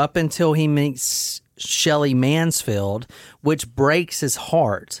virgin up until he meets Shelley Mansfield, which breaks his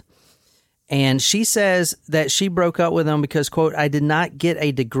heart. And she says that she broke up with him because, quote, I did not get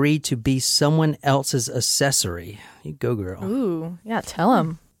a degree to be someone else's accessory. You go, girl. Ooh, yeah, tell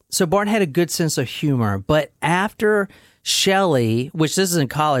him. So Bart had a good sense of humor, but after Shelley, which this is in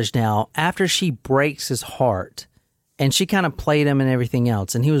college now, after she breaks his heart, and she kind of played him and everything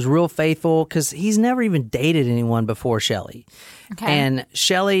else, and he was real faithful because he's never even dated anyone before Shelley. Okay. And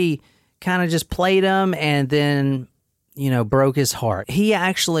Shelley kind of just played him and then, broke his heart. He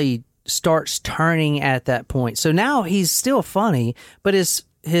actually starts turning at that point. So now he's still funny, but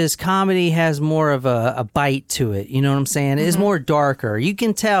his comedy has more of a bite to it. You know what I'm saying? It's more darker. You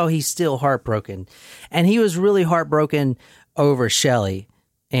can tell he's still heartbroken. And he was really heartbroken over Shelley.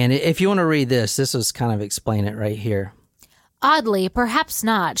 And if you want to read this was kind of explain it right here. Oddly, perhaps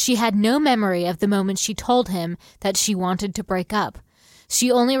not, she had no memory of the moment she told him that she wanted to break up. She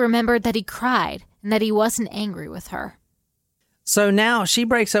only remembered that he cried and that he wasn't angry with her. So now she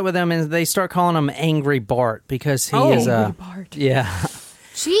breaks up with him and they start calling him Angry Bart because he is Angry Bart. Yeah.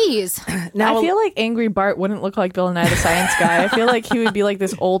 Jeez. Now, I feel like Angry Bart wouldn't look like Bill Nye the Science Guy. I feel like he would be like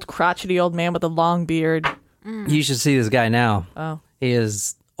this old, crotchety old man with a long beard. You should see this guy now. Oh. He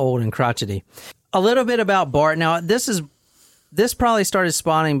is old and crotchety. A little bit about Bart. Now, this probably started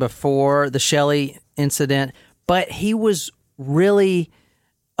spawning before the Shelley incident, but he was really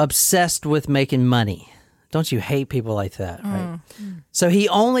obsessed with making money. Don't you hate people like that, right? So he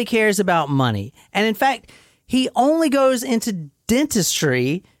only cares about money. And in fact, he only goes into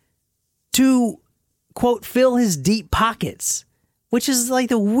dentistry to, quote, fill his deep pockets, which is like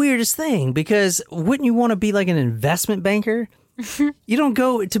the weirdest thing because wouldn't you want to be like an investment banker? You don't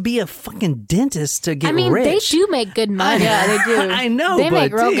go to be a fucking dentist to get rich. They do make good money. Yeah, they do. I know, They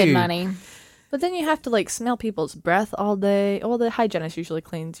make real dude, good money. But then you have to like smell people's breath all day. Well, the hygienist usually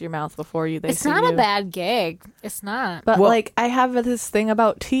cleans your mouth before they It's see not you. a bad gig. It's not. But Well- like I have this thing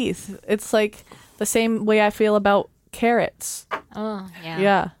about teeth. It's like the same way I feel about carrots. Oh, yeah.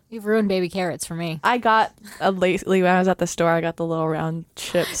 Yeah. You've ruined baby carrots for me. I got lately when I was at the store, I got the little round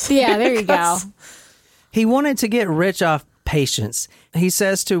chips. Yeah, there you go. Because- He wanted to get rich off patience. He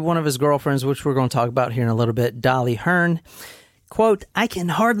says to one of his girlfriends, which we're going to talk about here in a little bit, Dolly Hearn, quote, I can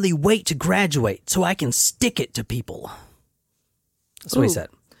hardly wait to graduate so I can stick it to people. That's what he said.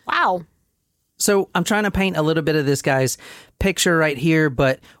 Wow. So I'm trying to paint a little bit of this guy's picture right here,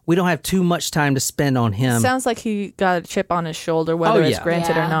 but we don't have too much time to spend on him. Sounds like he got a chip on his shoulder, whether it's yeah.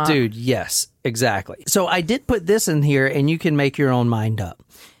 granted Yeah. or not. Dude, yes, exactly. So I did put this in here and you can make your own mind up.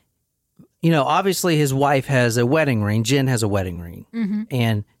 Obviously his wife has a wedding ring. Jen has a wedding ring.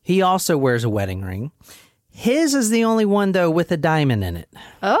 And he also wears a wedding ring. His is the only one, though, with a diamond in it.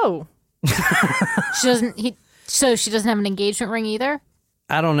 Oh. So she doesn't have an engagement ring either?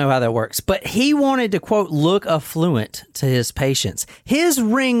 I don't know how that works. But he wanted to, quote, look affluent to his patients. His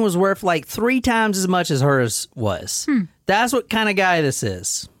ring was worth like 3 times as much as hers was. That's what kind of guy this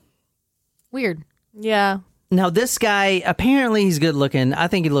is. Weird. Yeah. Now, this guy, apparently he's good looking. I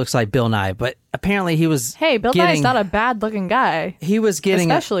think he looks like Bill Nye, but apparently he was Hey, Bill Nye's not a bad looking guy. He was getting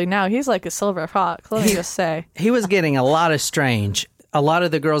Especially now. He's like a silver fox. Let me just say. he was getting a lot of strange. A lot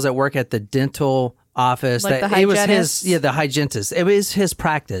of the girls that work at the dental office, Like the it was hygienists? the hygienist. It was his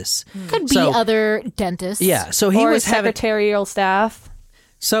practice. Could be So- other dentists. Yeah, so he Or was his having secretarial staff.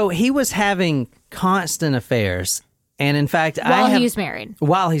 constant affairs. And in fact, While he's married.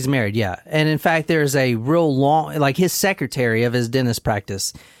 While he's married, yeah. And in fact, there's a real long, like his secretary of his dentist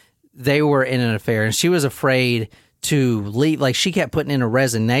practice, they were in an affair and she was afraid to leave. Like she kept putting in a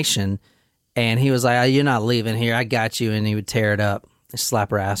resignation and he was like, oh, you're not leaving here. I got you. And he would tear it up,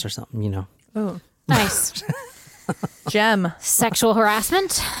 slap her ass or something, Oh. Nice. Gem. Sexual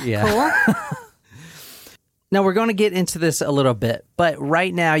harassment. Yeah. Cool. Now we're going to get into this a little bit, but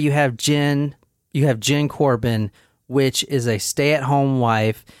right now you have Jen Corbin, which is a stay-at-home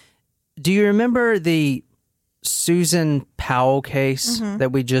wife. Do you remember the Susan Powell case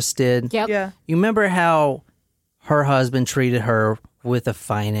that we just did? Yep. Yeah. You remember how her husband treated her with the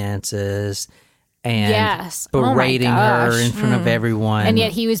finances and Yes. Oh my berating her gosh. in front of everyone. And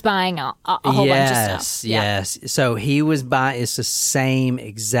yet he was buying a whole bunch of stuff. Yeah. Yes. So he was buying, it's the same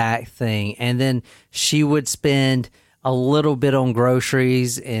exact thing. And then she would spend a little bit on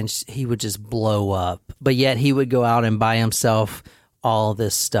groceries and he would just blow up. But yet he would go out and buy himself all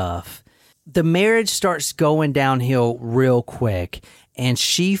this stuff. The marriage starts going downhill real quick and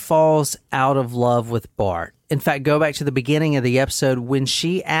she falls out of love with Bart. In fact, go back to the beginning of the episode when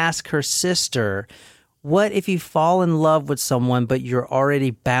she asked her sister What if you fall in love with someone, but you're already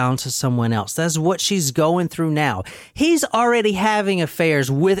bound to someone else? That's what she's going through now. He's already having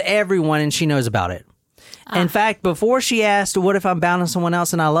affairs with everyone, and she knows about it. In fact, before she asked, what if I'm bound to someone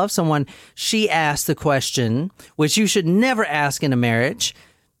else and I love someone, she asked the question, which you should never ask in a marriage,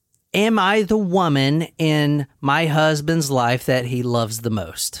 am I the woman in my husband's life that he loves the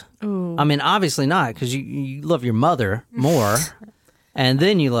most? Ooh. I mean, obviously not, because you love your mother more, and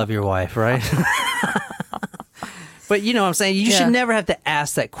then you love your wife, right? But you know what I'm saying? You should never have to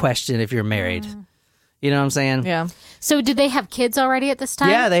ask that question if you're married. You know what I'm saying? Yeah. So did they have kids already at this time?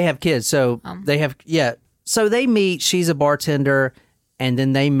 Yeah, they have kids. So they have, So they meet, she's a bartender, and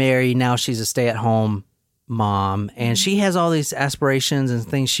then they marry. Now she's a stay-at-home mom, and she has all these aspirations and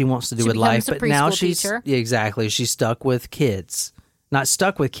things she wants to do with life. But now she's exactly, she's stuck with kids. Not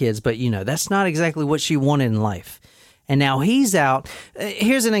stuck with kids, but that's not exactly what she wanted in life. And now he's out.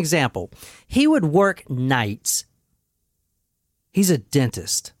 Here's an example. He would work nights. He's a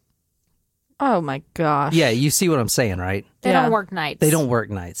dentist. Oh my gosh. Yeah, you see what I'm saying, right? They don't work nights. They don't work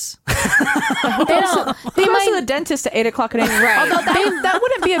nights. They goes to the dentist at 8:00 at night. Right. Although that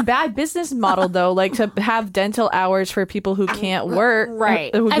wouldn't be a bad business model, though. Like to have dental hours for people who can't work,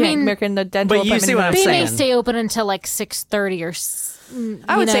 right? Who can't make in the dental. But you see what I'm saying? They may stay open until like 6:30 or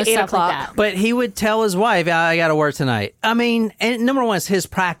I would say 8:00. Like but he would tell his wife, "I got to work tonight." I mean, and number one is his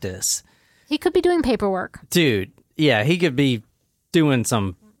practice. He could be doing paperwork, dude. Yeah, he could be doing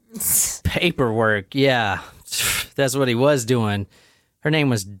some paperwork. Yeah, that's what he was doing. Her name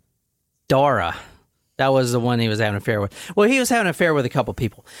was Dora. That was the one he was having an affair with. Well, he was having an affair with a couple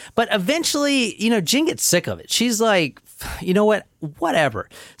people. But eventually, Jen gets sick of it. She's like, you know what? Whatever.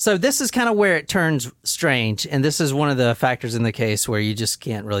 So this is kind of where it turns strange. And this is one of the factors in the case where you just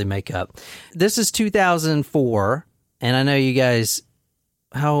can't really make up. This is 2004. And I know you guys,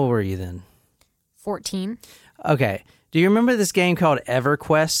 how old were you then? 14. Okay. Do you remember this game called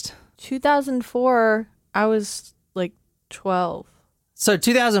EverQuest? 2004, I was like 12. So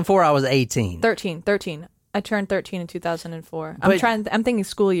 2004, I was 18. 13. I turned 13 in 2004. I'm thinking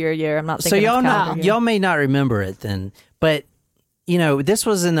school year. I'm not thinking. So y'all may not remember it then, but this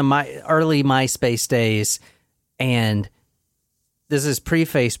was in the early MySpace days, and this is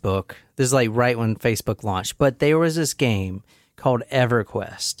pre-Facebook. This is like right when Facebook launched. But there was this game called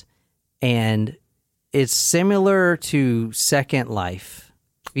EverQuest, and it's similar to Second Life.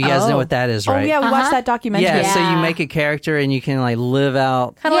 You guys know what that is, right? Oh, yeah, we watched that documentary. Yeah, so you make a character and you can like live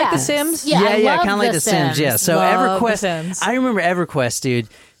out. Kind of like The Sims? Yeah, kind of like The Sims. Yeah, so Love EverQuest. The Sims. I remember EverQuest, dude.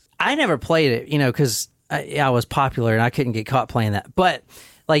 I never played it, because I was popular and I couldn't get caught playing that. But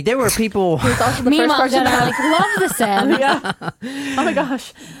like there were people. Meanwhile, I love The Sims. Yeah. Oh my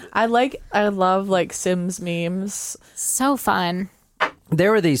gosh, I love like Sims memes. So fun.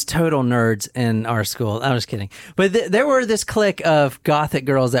 There were these total nerds in our school. I was kidding. But there were this clique of gothic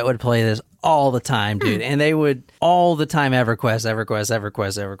girls that would play this all the time, dude. And they would all the time EverQuest.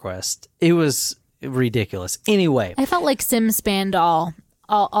 It was ridiculous. Anyway. I felt like Sims spanned all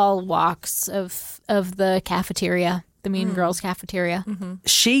walks of the cafeteria, the Mean Girls cafeteria. Mm-hmm.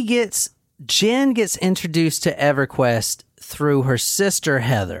 Jen gets introduced to EverQuest through her sister,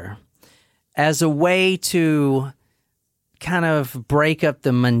 Heather, as a way to kind of break up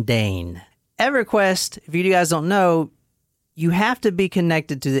the mundane. EverQuest, if you guys don't know, you have to be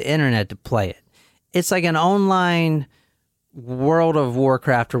connected to the internet to play it. It's like an online World of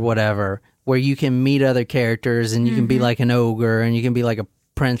Warcraft or whatever, where you can meet other characters and you can be like an ogre and you can be like a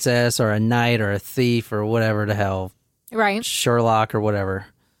princess or a knight or a thief or whatever the hell. Right. Sherlock or whatever.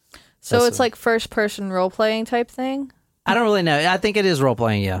 So it's like first-person role-playing type thing? I don't really know. I think it is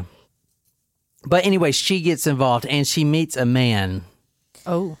role-playing, yeah. But anyway, she gets involved and she meets a man.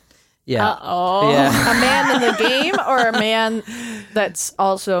 Oh. Yeah. Uh-oh. Yeah. A man in the game or a man that's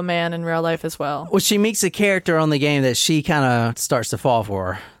also a man in real life as well? Well, she meets a character on the game that she kind of starts to fall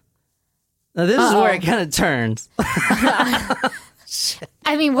for. Now, this is where it kind of turns. I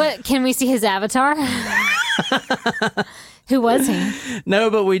mean, what can we see his avatar? Who was he?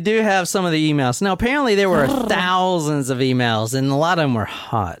 No, but we do have some of the emails. Now, apparently there were thousands of emails, and a lot of them were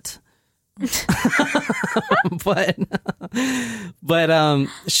hot. but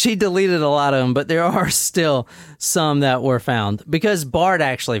she deleted a lot of them, but there are still some that were found because Bart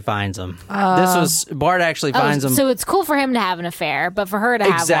actually finds them. Bart actually finds them. So it's cool for him to have an affair, but for her to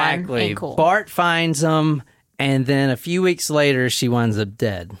have one ain't cool. Bart finds them, and then a few weeks later, she winds up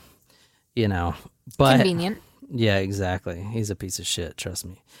dead. But convenient. Yeah, exactly. He's a piece of shit, trust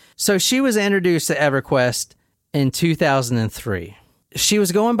me. So she was introduced to EverQuest in 2003. She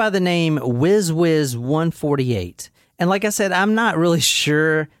was going by the name WizWiz148. And like I said, I'm not really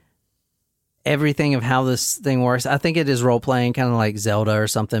sure everything of how this thing works. I think it is role playing, kind of like Zelda or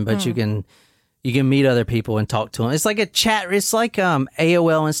something, but you can meet other people and talk to them. It's like a chat. It's like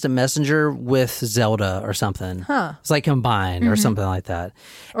AOL Instant Messenger with Zelda or something. Huh. It's like combined or something like that.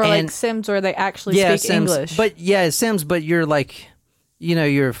 Or like Sims where they actually speak Sims, English. But Sims, but you're like,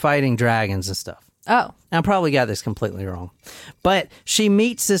 you're fighting dragons and stuff. Oh. I probably got this completely wrong. But she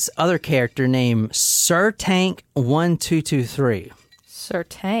meets this other character named Sir Tank 1223. Sir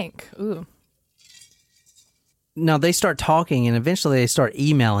Tank. Ooh. Now, they start talking, and eventually they start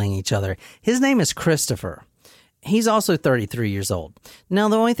emailing each other. His name is Christopher. He's also 33 years old. Now,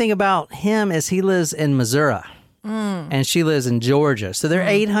 the only thing about him is he lives in Missouri, and she lives in Georgia. So they're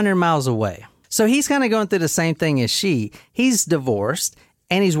 800 miles away. So he's kind of going through the same thing as she. He's divorced,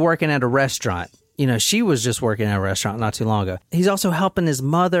 and he's working at a restaurant. She was just working at a restaurant not too long ago. He's also helping his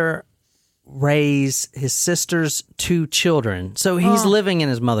mother raise his sister's 2 children. So he's living in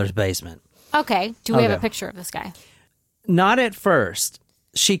his mother's basement. Okay. Do we have a picture of this guy? Not at first.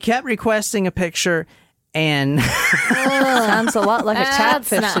 She kept requesting a picture, and Sounds a lot like a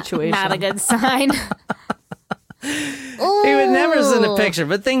catfish situation. Not a good sign. he would never send a picture,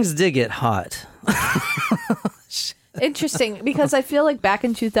 but things did get hot. Interesting, because I feel like back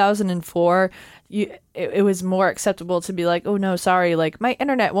in 2004, it was more acceptable to be like, oh no, sorry, like my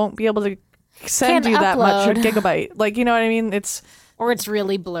internet won't be able to send Can't you that much upload. gigabyte. Like, you know what I mean? Or it's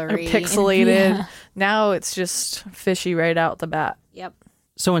really blurry. Or pixelated. Yeah. Now it's just fishy right out the bat. Yep.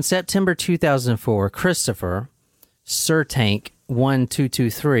 So in September 2004, Christopher, Sir Tank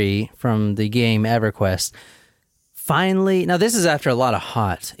 1223 from the game EverQuest, finally, now this is after a lot of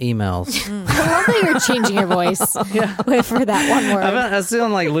hot emails. I love that you're changing your voice for that one word. I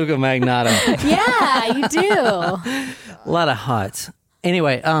sound like Luca Magnato. Yeah, you do. A lot of hot.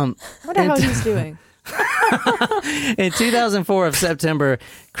 Anyway, I wonder how he's doing. in 2004 of September,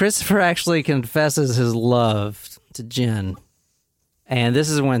 Christopher actually confesses his love to Jen. And this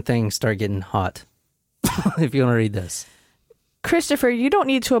is when things start getting hot. If you want to read this. Christopher, you don't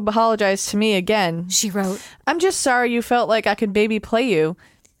need to apologize to me again. She wrote. I'm just sorry you felt like I could baby play you.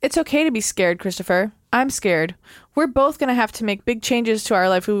 It's okay to be scared, Christopher. I'm scared. We're both going to have to make big changes to our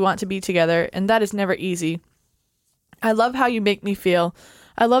life if we want to be together, and that is never easy. I love how you make me feel.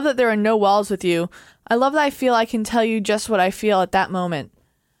 I love that there are no walls with you. I love that I feel I can tell you just what I feel at that moment.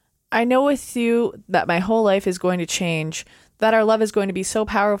 I know with you that my whole life is going to change, that our love is going to be so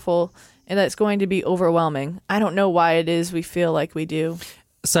powerful, and that it's going to be overwhelming. I don't know why it is we feel like we do.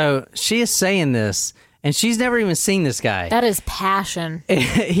 So she is saying this, and she's never even seen this guy. That is passion.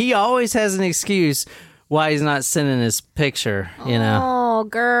 He always has an excuse why he's not sending his picture, Oh,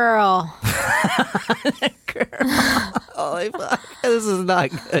 girl. Holy fuck. This is not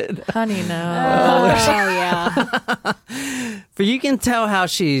good. Honey, no. Oh, yeah. But you can tell how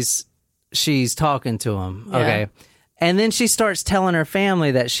she's talking to him. Yeah. Okay. And then she starts telling her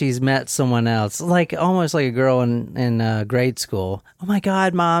family that she's met someone else, like almost like a girl in grade school. Oh my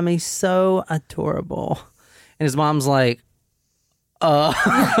God, Mom, he's so adorable. And his mom's like,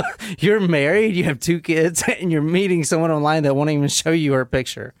 you're married, you have 2 kids, and you're meeting someone online that won't even show you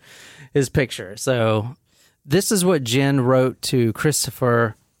his picture. So this is what Jen wrote to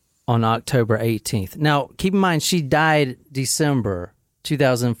Christopher on October 18th. Now, keep in mind, she died December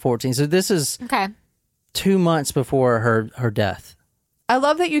 2014. So this is Okay. 2 months before her death. I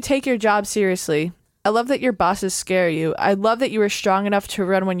love that you take your job seriously. I love that your bosses scare you. I love that you were strong enough to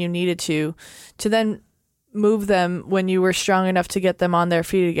run when you needed to then move them when you were strong enough to get them on their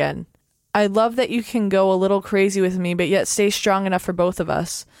feet again. I love that you can go a little crazy with me, but yet stay strong enough for both of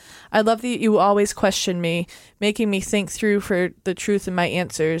us. I love that you always question me, making me think through for the truth in my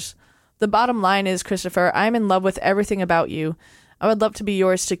answers. The bottom line is, Christopher, I'm in love with everything about you. I would love to be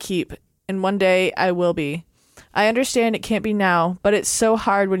yours to keep, and one day I will be. I understand it can't be now, but it's so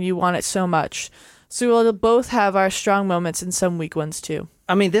hard when you want it so much. So we'll both have our strong moments and some weak ones too.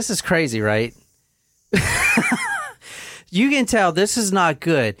 I mean, this is crazy, right? You can tell this is not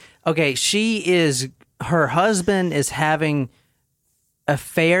good. Okay, her husband is having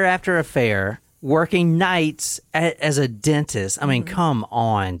affair after affair, working nights as a dentist. I mean, come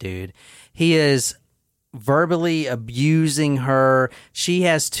on, dude. He is verbally abusing her. She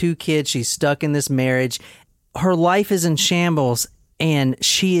has 2 kids. She's stuck in this marriage. Her life is in shambles, and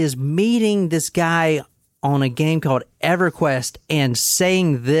she is meeting this guy on a game called EverQuest and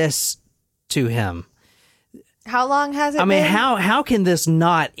saying this to him. How long has it been? I mean, how can this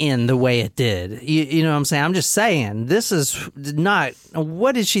not end the way it did? You know what I'm saying? I'm just saying, this is not,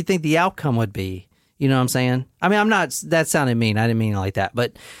 what did she think the outcome would be? You know what I'm saying? I mean, that sounded mean. I didn't mean it like that.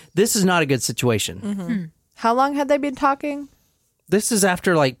 But this is not a good situation. Mm-hmm. How long had they been talking? This is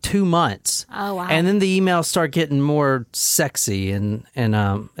after like 2 months. Oh, wow. And then the emails start getting more sexy, and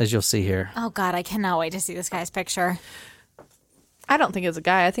as you'll see here. Oh, God, I cannot wait to see this guy's picture. I don't think it's a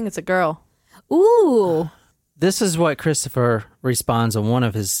guy. I think it's a girl. Ooh. This is what Christopher responds on one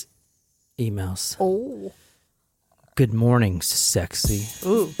of his emails. Oh. Good morning, sexy.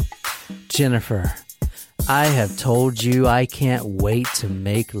 Ooh. Jennifer, I have told you I can't wait to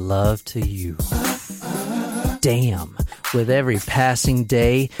make love to you. Damn, with every passing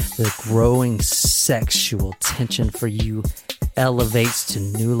day, the growing sexual tension for you elevates to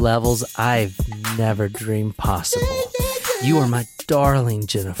new levels I've never dreamed possible. You are my darling,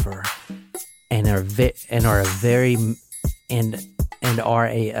 Jennifer, and are a very wait,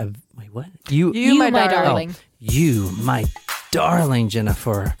 what? You, my darling. You, my darling,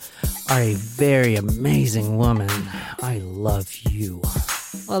 Jennifer, are a very amazing woman. I love you.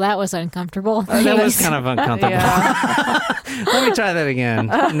 Well, that was uncomfortable. That was kind of uncomfortable. Yeah. Let me try that again.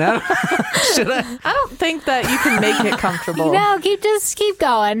 No? Should I? I don't think that you can make it comfortable. No, keep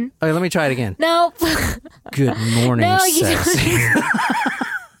going. Okay, let me try it again. Nope. Good morning, No, you sexy.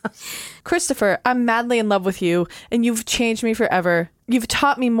 Christopher, I'm madly in love with you, and you've changed me forever. You've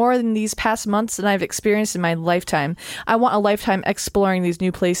taught me more in these past months than I've experienced in my lifetime. I want a lifetime exploring these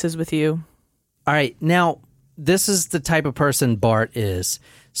new places with you. All right, now, this is the type of person Bart is.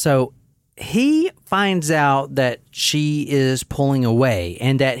 So he finds out that she is pulling away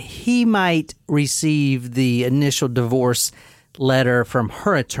and that he might receive the initial divorce letter from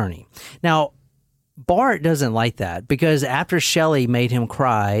her attorney. Now, Bart doesn't like that because after Shelley made him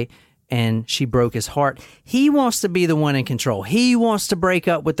cry and she broke his heart, he wants to be the one in control. He wants to break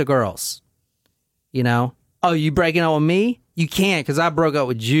up with the girls. You know? Oh, you breaking up with me? You can't because I broke up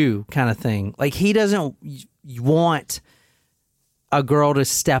with you, kind of thing. Like, he doesn't want a girl to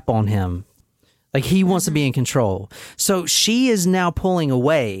step on him. Like, he wants to be in control. So she is now pulling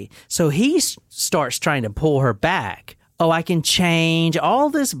away. So he starts trying to pull her back. Oh, I can change all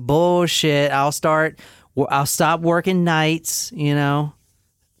this bullshit. I'll stop working nights, you know.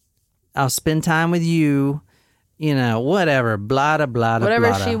 I'll spend time with you, you know, whatever, blah, blah, blah, blah.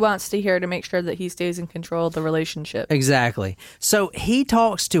 Whatever she wants to hear to make sure that he stays in control of the relationship. Exactly. So he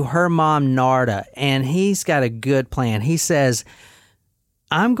talks to her mom, Narda, and he's got a good plan. He says,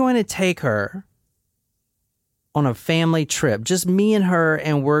 I'm going to take her on a family trip, just me and her,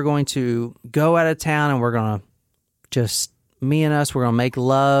 and we're going to go out of town and we're going to just, me and us, we're going to make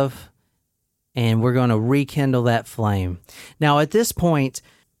love and we're going to rekindle that flame. Now, at this point,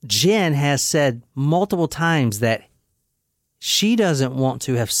 Jen has said multiple times that she doesn't want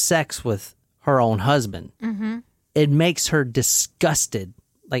to have sex with her own husband. Mm-hmm. It makes her disgusted.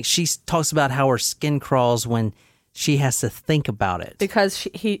 Like, she talks about how her skin crawls when she has to think about it. Because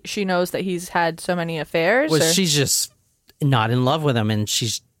she knows that he's had so many affairs? Well, she's just not in love with him and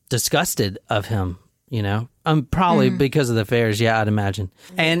she's disgusted of him, you know? Probably because of the affairs, yeah, I'd imagine.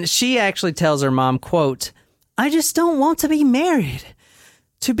 And she actually tells her mom, quote, I just don't want to be married.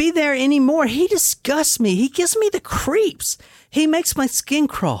 To be there anymore. He disgusts me. He gives me the creeps. He makes my skin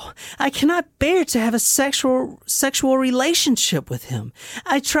crawl. I cannot bear to have a sexual relationship with him.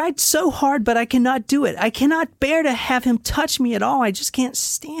 I tried so hard, but I cannot do it. I cannot bear to have him touch me at all. I just can't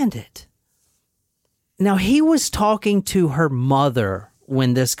stand it. Now, he was talking to her mother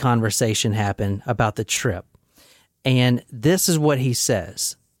when this conversation happened about the trip. And this is what he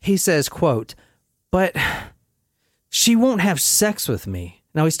says. He says, quote, but she won't have sex with me.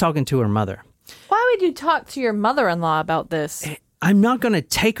 Now he's talking to her mother. Why would you talk to your mother-in-law about this? I'm not going to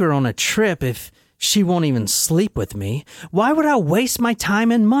take her on a trip if she won't even sleep with me. Why would I waste my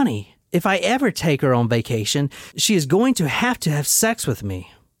time and money? If I ever take her on vacation, she is going to have sex with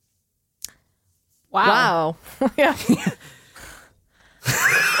me. Wow. Yeah.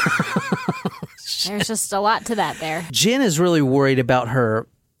 There's just a lot to that there. Jen is really worried about her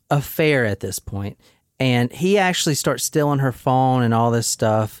affair at this point. And he actually starts stealing her phone and all this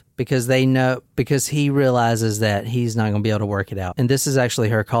stuff because he realizes that he's not going to be able to work it out. And this is actually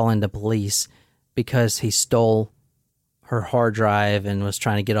her calling the police because he stole her hard drive and was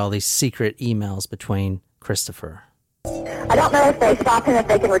trying to get all these secret emails between Christopher. I don't know if they stop him, if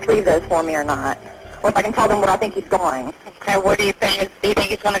they can retrieve those for me or not. Or if I can tell them where I think he's going. Okay, what do you think? Do you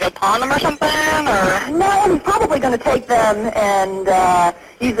think he's going to go pawn them or something? Or? No, he's probably going to take them and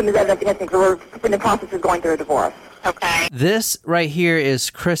use them as evidence against him because we're in the process of going through a divorce. Okay. This right here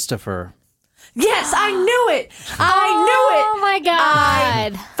is Christopher. Yes, I knew it. I knew it. Oh my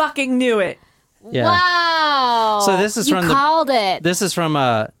God. I fucking knew it. Yeah. Wow. So this is you from called it. This is from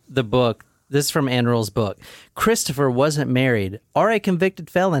the book. This is from Ann Rule's book. Christopher wasn't married, or a convicted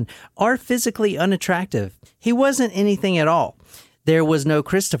felon, or physically unattractive. He wasn't anything at all. There was no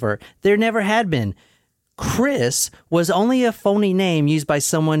Christopher. There never had been. Chris was only a phony name used by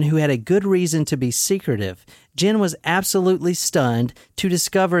someone who had a good reason to be secretive. Jen was absolutely stunned to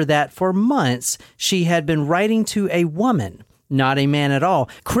discover that for months she had been writing to a woman, not a man at all.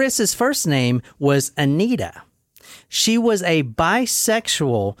 Chris's first name was Anita. She was a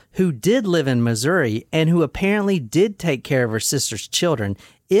bisexual who did live in Missouri and who apparently did take care of her sister's children,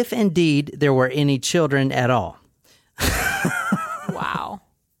 if indeed there were any children at all. Wow.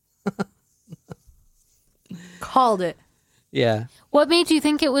 Called it. Yeah. What made you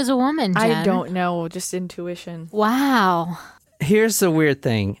think it was a woman, Jen? I don't know. Just intuition. Wow. Here's the weird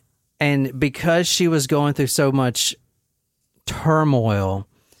thing. And because she was going through so much turmoil,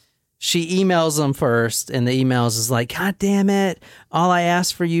 she emails them first, and the emails is like, God damn it. All I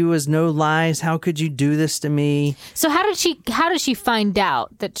asked for you is no lies. How could you do this to me? So how did she find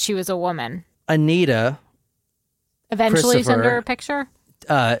out that she was a woman? Anita Eventually send Christopher. her a picture?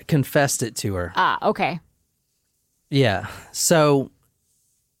 Confessed it to her. Ah, okay. Yeah. So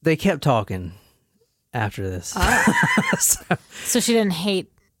they kept talking after this. So she didn't hate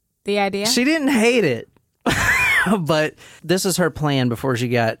the idea? She didn't hate it, but this is her plan before she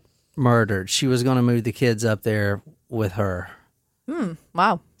got murdered. She was going to move the kids up there with her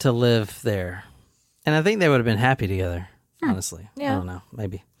Wow. to live there. And I think they would have been happy together, honestly. Yeah. I don't know,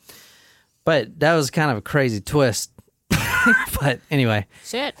 maybe. But that was kind of a crazy twist. But anyway,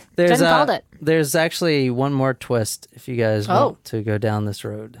 Shit. there's Jen called it. There's actually one more twist if you guys want to go down this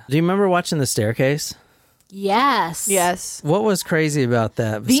road. Do you remember watching The Staircase? Yes. Yes. What was crazy about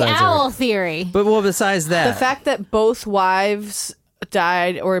that? The besides owl that? theory. But well, besides that, The fact that both wives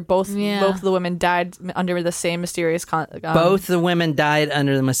died, or both of the women died under the same mysterious both the women died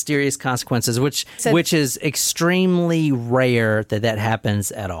under the mysterious consequences, which is extremely rare that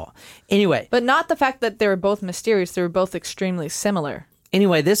happens at all. Anyway, but not the fact that they were both mysterious. They were both extremely similar.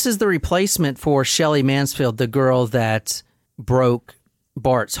 Anyway, this is the replacement for Shelley Mansfield, the girl that broke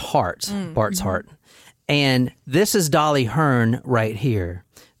Bart's heart. Bart's heart. And this is Dolly Hearn right here.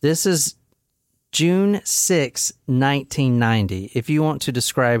 This is June 6, 1990, if you want to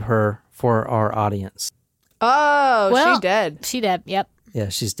describe her for our audience. Oh, Well, she dead. She dead, yep. Yeah,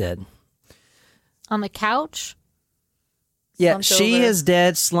 she's dead. On the couch? Yeah, Slumped she over. is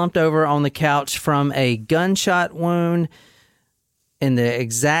dead, slumped over on the couch from a gunshot wound in the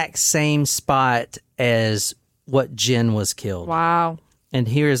exact same spot as what Jen was killed. Wow. And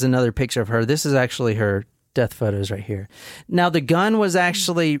here's another picture of her. This is actually her death photos right here. Now, the gun was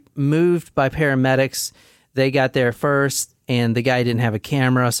actually moved by paramedics. They got there first, and the guy didn't have a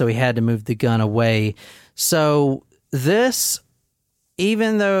camera, so he had to move the gun away. So this,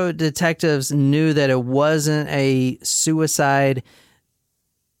 even though detectives knew that it wasn't a suicide,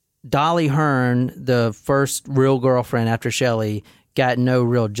 Dolly Hearn, the first real girlfriend after Shelley, got no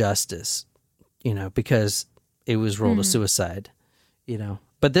real justice, because it was ruled a suicide,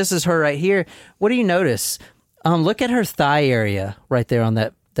 But this is her right here. What do you notice? Look at her thigh area right there on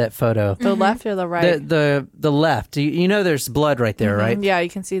that photo. The left or the right? The left. You know there's blood right there, right? Yeah, you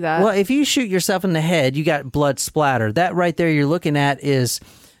can see that. Well, if you shoot yourself in the head, you got blood splatter. That right there you're looking at is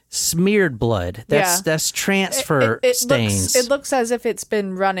smeared blood. That's transfer stains. It looks as if it's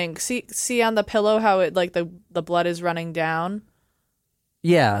been running. See on the pillow how it like the blood is running down.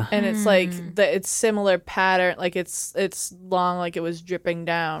 Yeah. And it's like it's similar pattern, like it's long, like it was dripping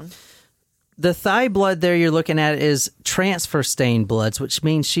down. The thigh blood there you're looking at is transfer stained bloods, which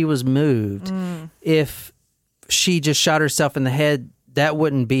means she was moved. If she just shot herself in the head, that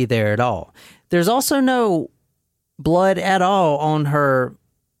wouldn't be there at all. There's also no blood at all on her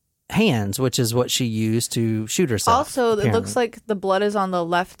hands, which is what she used to shoot herself. Also, apparently. it looks like the blood is on the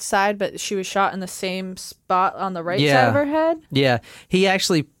left side, but she was shot in the same spot on the right side Yeah. of her head. Yeah. He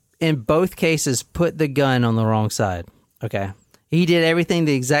actually, in both cases, put the gun on the wrong side. Okay. He did everything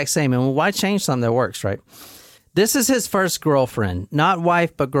the exact same. And why change something that works, right? This is his first girlfriend. Not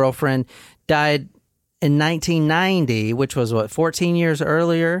wife, but girlfriend. Died in 1990, which was, 14 years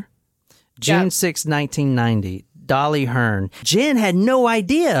earlier? June 6, 1990. Dolly Hearn. Jen had no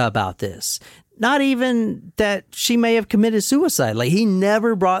idea about this. Not even that she may have committed suicide. Like, he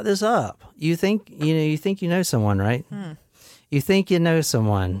never brought this up. You think you know someone, right? You think you know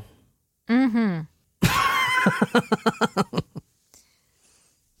someone. Mm-hmm.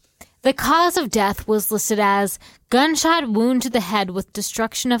 The cause of death was listed as gunshot wound to the head with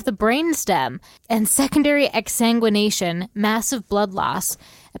destruction of the brainstem and secondary exsanguination, massive blood loss,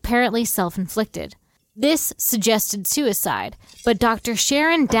 apparently self-inflicted. This suggested suicide, but Dr.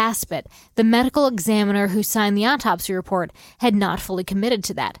 Sharon Daspit, the medical examiner who signed the autopsy report, had not fully committed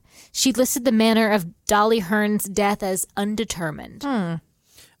to that. She listed the manner of Dolly Hearn's death as undetermined. All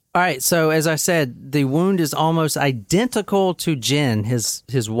right, so as I said, the wound is almost identical to Jen,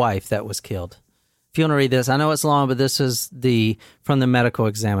 his wife that was killed. If you want to read this, I know it's long, but this is from the medical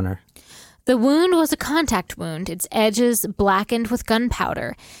examiner. The wound was a contact wound, its edges blackened with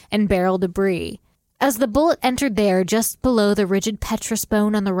gunpowder and barrel debris. As the bullet entered there just below the rigid petrous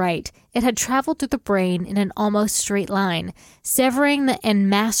bone on the right, it had traveled through the brain in an almost straight line, severing and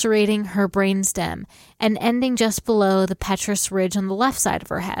macerating her brainstem and ending just below the petrous ridge on the left side of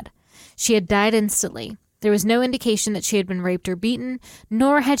her head. She had died instantly. There was no indication that she had been raped or beaten,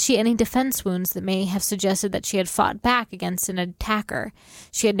 nor had she any defense wounds that may have suggested that she had fought back against an attacker.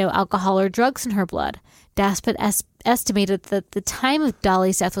 She had no alcohol or drugs in her blood. Daspit estimated that the time of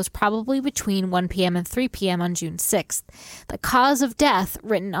Dolly's death was probably between 1 p.m. and 3 p.m. on June 6th. The cause of death,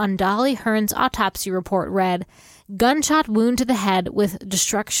 written on Dolly Hearn's autopsy report, read, gunshot wound to the head with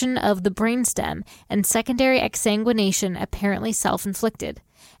destruction of the brainstem and secondary exsanguination apparently self-inflicted.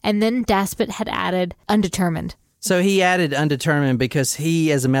 And then Daspit had added undetermined. So he added undetermined because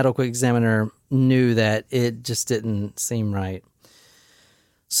he, as a medical examiner, knew that it just didn't seem right.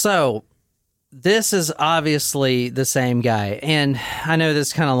 So this is obviously the same guy. And I know this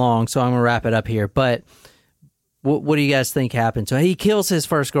is kind of long, so I'm going to wrap it up here. But what do you guys think happened? So he kills his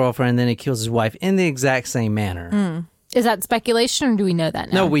first girlfriend, then he kills his wife in the exact same manner. Is that speculation, or do we know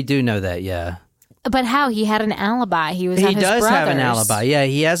that now? No, we do know that, yeah. But how? He had an alibi. He was at his brother's. He does have an alibi. Yeah,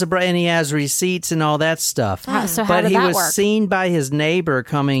 he has and he has receipts and all that stuff. So how did that work? But he was work? seen by his neighbor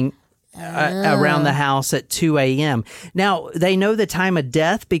coming around the house at 2 a.m. Now, they know the time of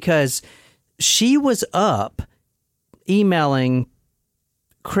death because she was up emailing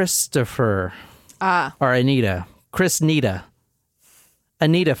Christopher or Anita.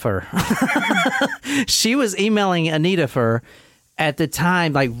 Anita-fer. She was emailing Anita-fer at the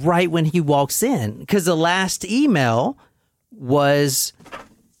time, like right when he walks in, because the last email was,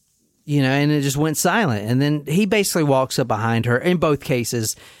 and it just went silent. And then he basically walks up behind her in both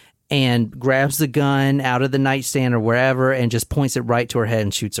cases and grabs the gun out of the nightstand or wherever and just points it right to her head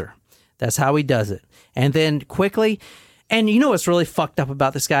and shoots her. That's how he does it. And then quickly, and you know what's really fucked up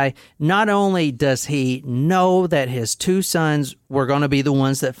about this guy? Not only does he know that his two sons were going to be the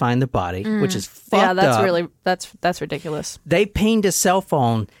ones that find the body, which is fucked up. That's ridiculous. They pinged his cell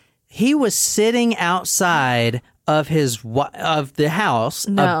phone. He was sitting outside of the house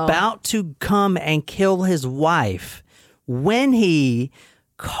about to come and kill his wife when he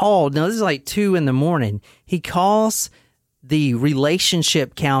called. Now, this is like 2 a.m. He calls the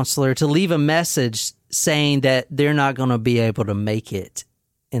relationship counselor to leave a message saying that they're not going to be able to make it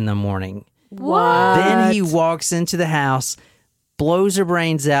in the morning. What? Then he walks into the house, blows her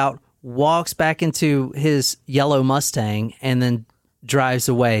brains out, walks back into his yellow Mustang, and then drives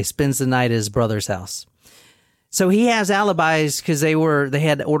away, spends the night at his brother's house. So he has alibis because they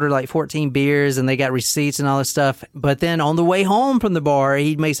had ordered like 14 beers and they got receipts and all this stuff. But then on the way home from the bar,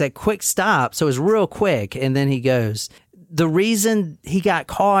 he makes that quick stop. So it's real quick. And then he goes. The reason he got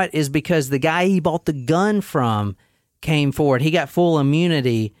caught is because the guy he bought the gun from came forward. He got full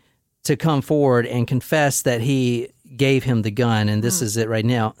immunity to come forward and confess that he gave him the gun. And this is it right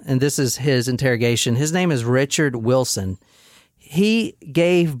now. And this is his interrogation. His name is Richard Wilson. He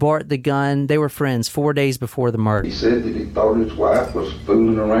gave Bart the gun. They were friends 4 days before the murder. He said that he thought his wife was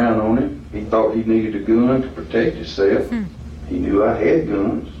fooling around on him. He thought he needed a gun to protect himself. He knew I had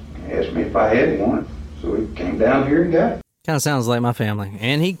guns. He asked me if I had one. So he came down here and got it. Kind of sounds like my family.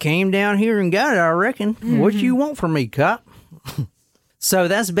 And he came down here and got it, I reckon. What you want from me, cop? So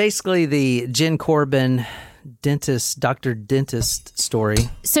that's basically the Jen Corbin Dr. Dentist story.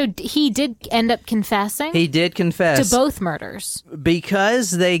 So he did end up confessing? He did confess. To both murders.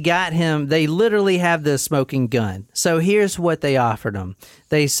 Because they got him, they literally have the smoking gun. So here's what they offered him.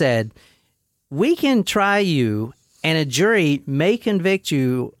 They said, we can try you and a jury may convict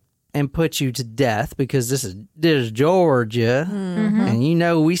you and put you to death because this is Georgia.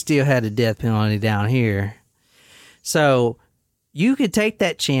 And we still had a death penalty down here. So you could take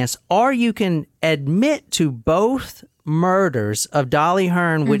that chance, or you can admit to both murders of Dolly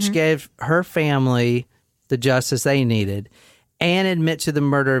Hearn, which gave her family the justice they needed, and admit to the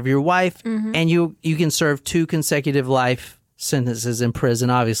murder of your wife, and you can serve 2 consecutive life sentences in prison,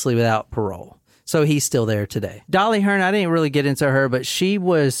 obviously without parole. So he's still there today. Dolly Hearn, I didn't really get into her, but she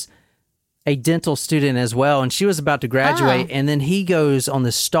was a dental student as well, and she was about to graduate, and then he goes on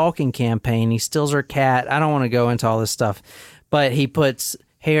the stalking campaign. He steals her cat. I don't want to go into all this stuff, but he puts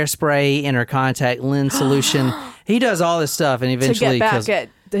hairspray in her contact lens solution. He does all this stuff, and eventually to get back at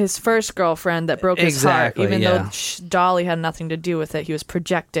his first girlfriend that broke his heart, even though Dolly had nothing to do with it. He was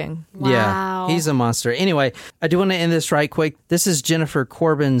projecting. Wow. Yeah, he's a monster. Anyway, I do want to end this right quick. This is Jennifer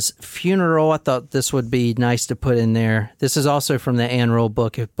Corbin's funeral. I thought this would be nice to put in there. This is also from the Ann Rule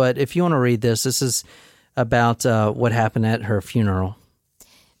book, but if you want to read this is about what happened at her funeral.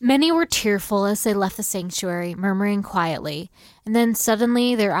 Many were tearful as they left the sanctuary, murmuring quietly, and then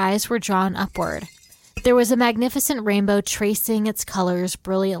suddenly their eyes were drawn upward. There was a magnificent rainbow tracing its colors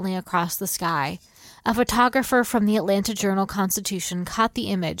brilliantly across the sky. A photographer from the Atlanta Journal-Constitution caught the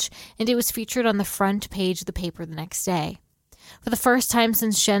image, and it was featured on the front page of the paper the next day. For the first time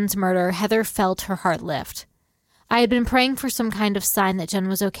since Jen's murder, Heather felt her heart lift. I had been praying for some kind of sign that Jen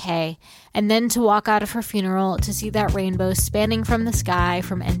was okay, and then to walk out of her funeral to see that rainbow spanning from the sky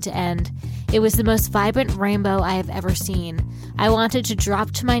from end to end. It was the most vibrant rainbow I have ever seen. I wanted to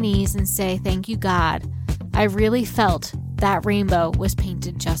drop to my knees and say, thank you, God. I really felt that rainbow was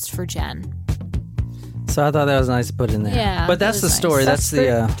painted just for Jen. So I thought that was nice to put in there. Yeah, but that's the story. Just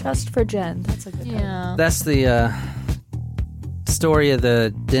for Jen. That's a good one. Yeah. That's the story of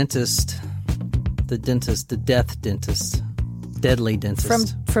the dentist. The death dentist, deadly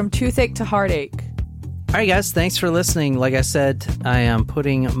dentist. From toothache to heartache. All right, guys, thanks for listening. Like I said, I am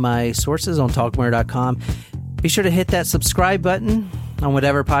putting my sources on talkmurder.com. Be sure to hit that subscribe button on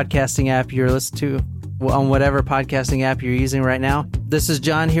whatever podcasting app you're listening to, on whatever podcasting app you're using right now. This is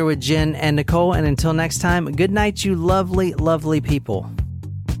John here with Jen and Nicole, and until next time, good night, you lovely, lovely people.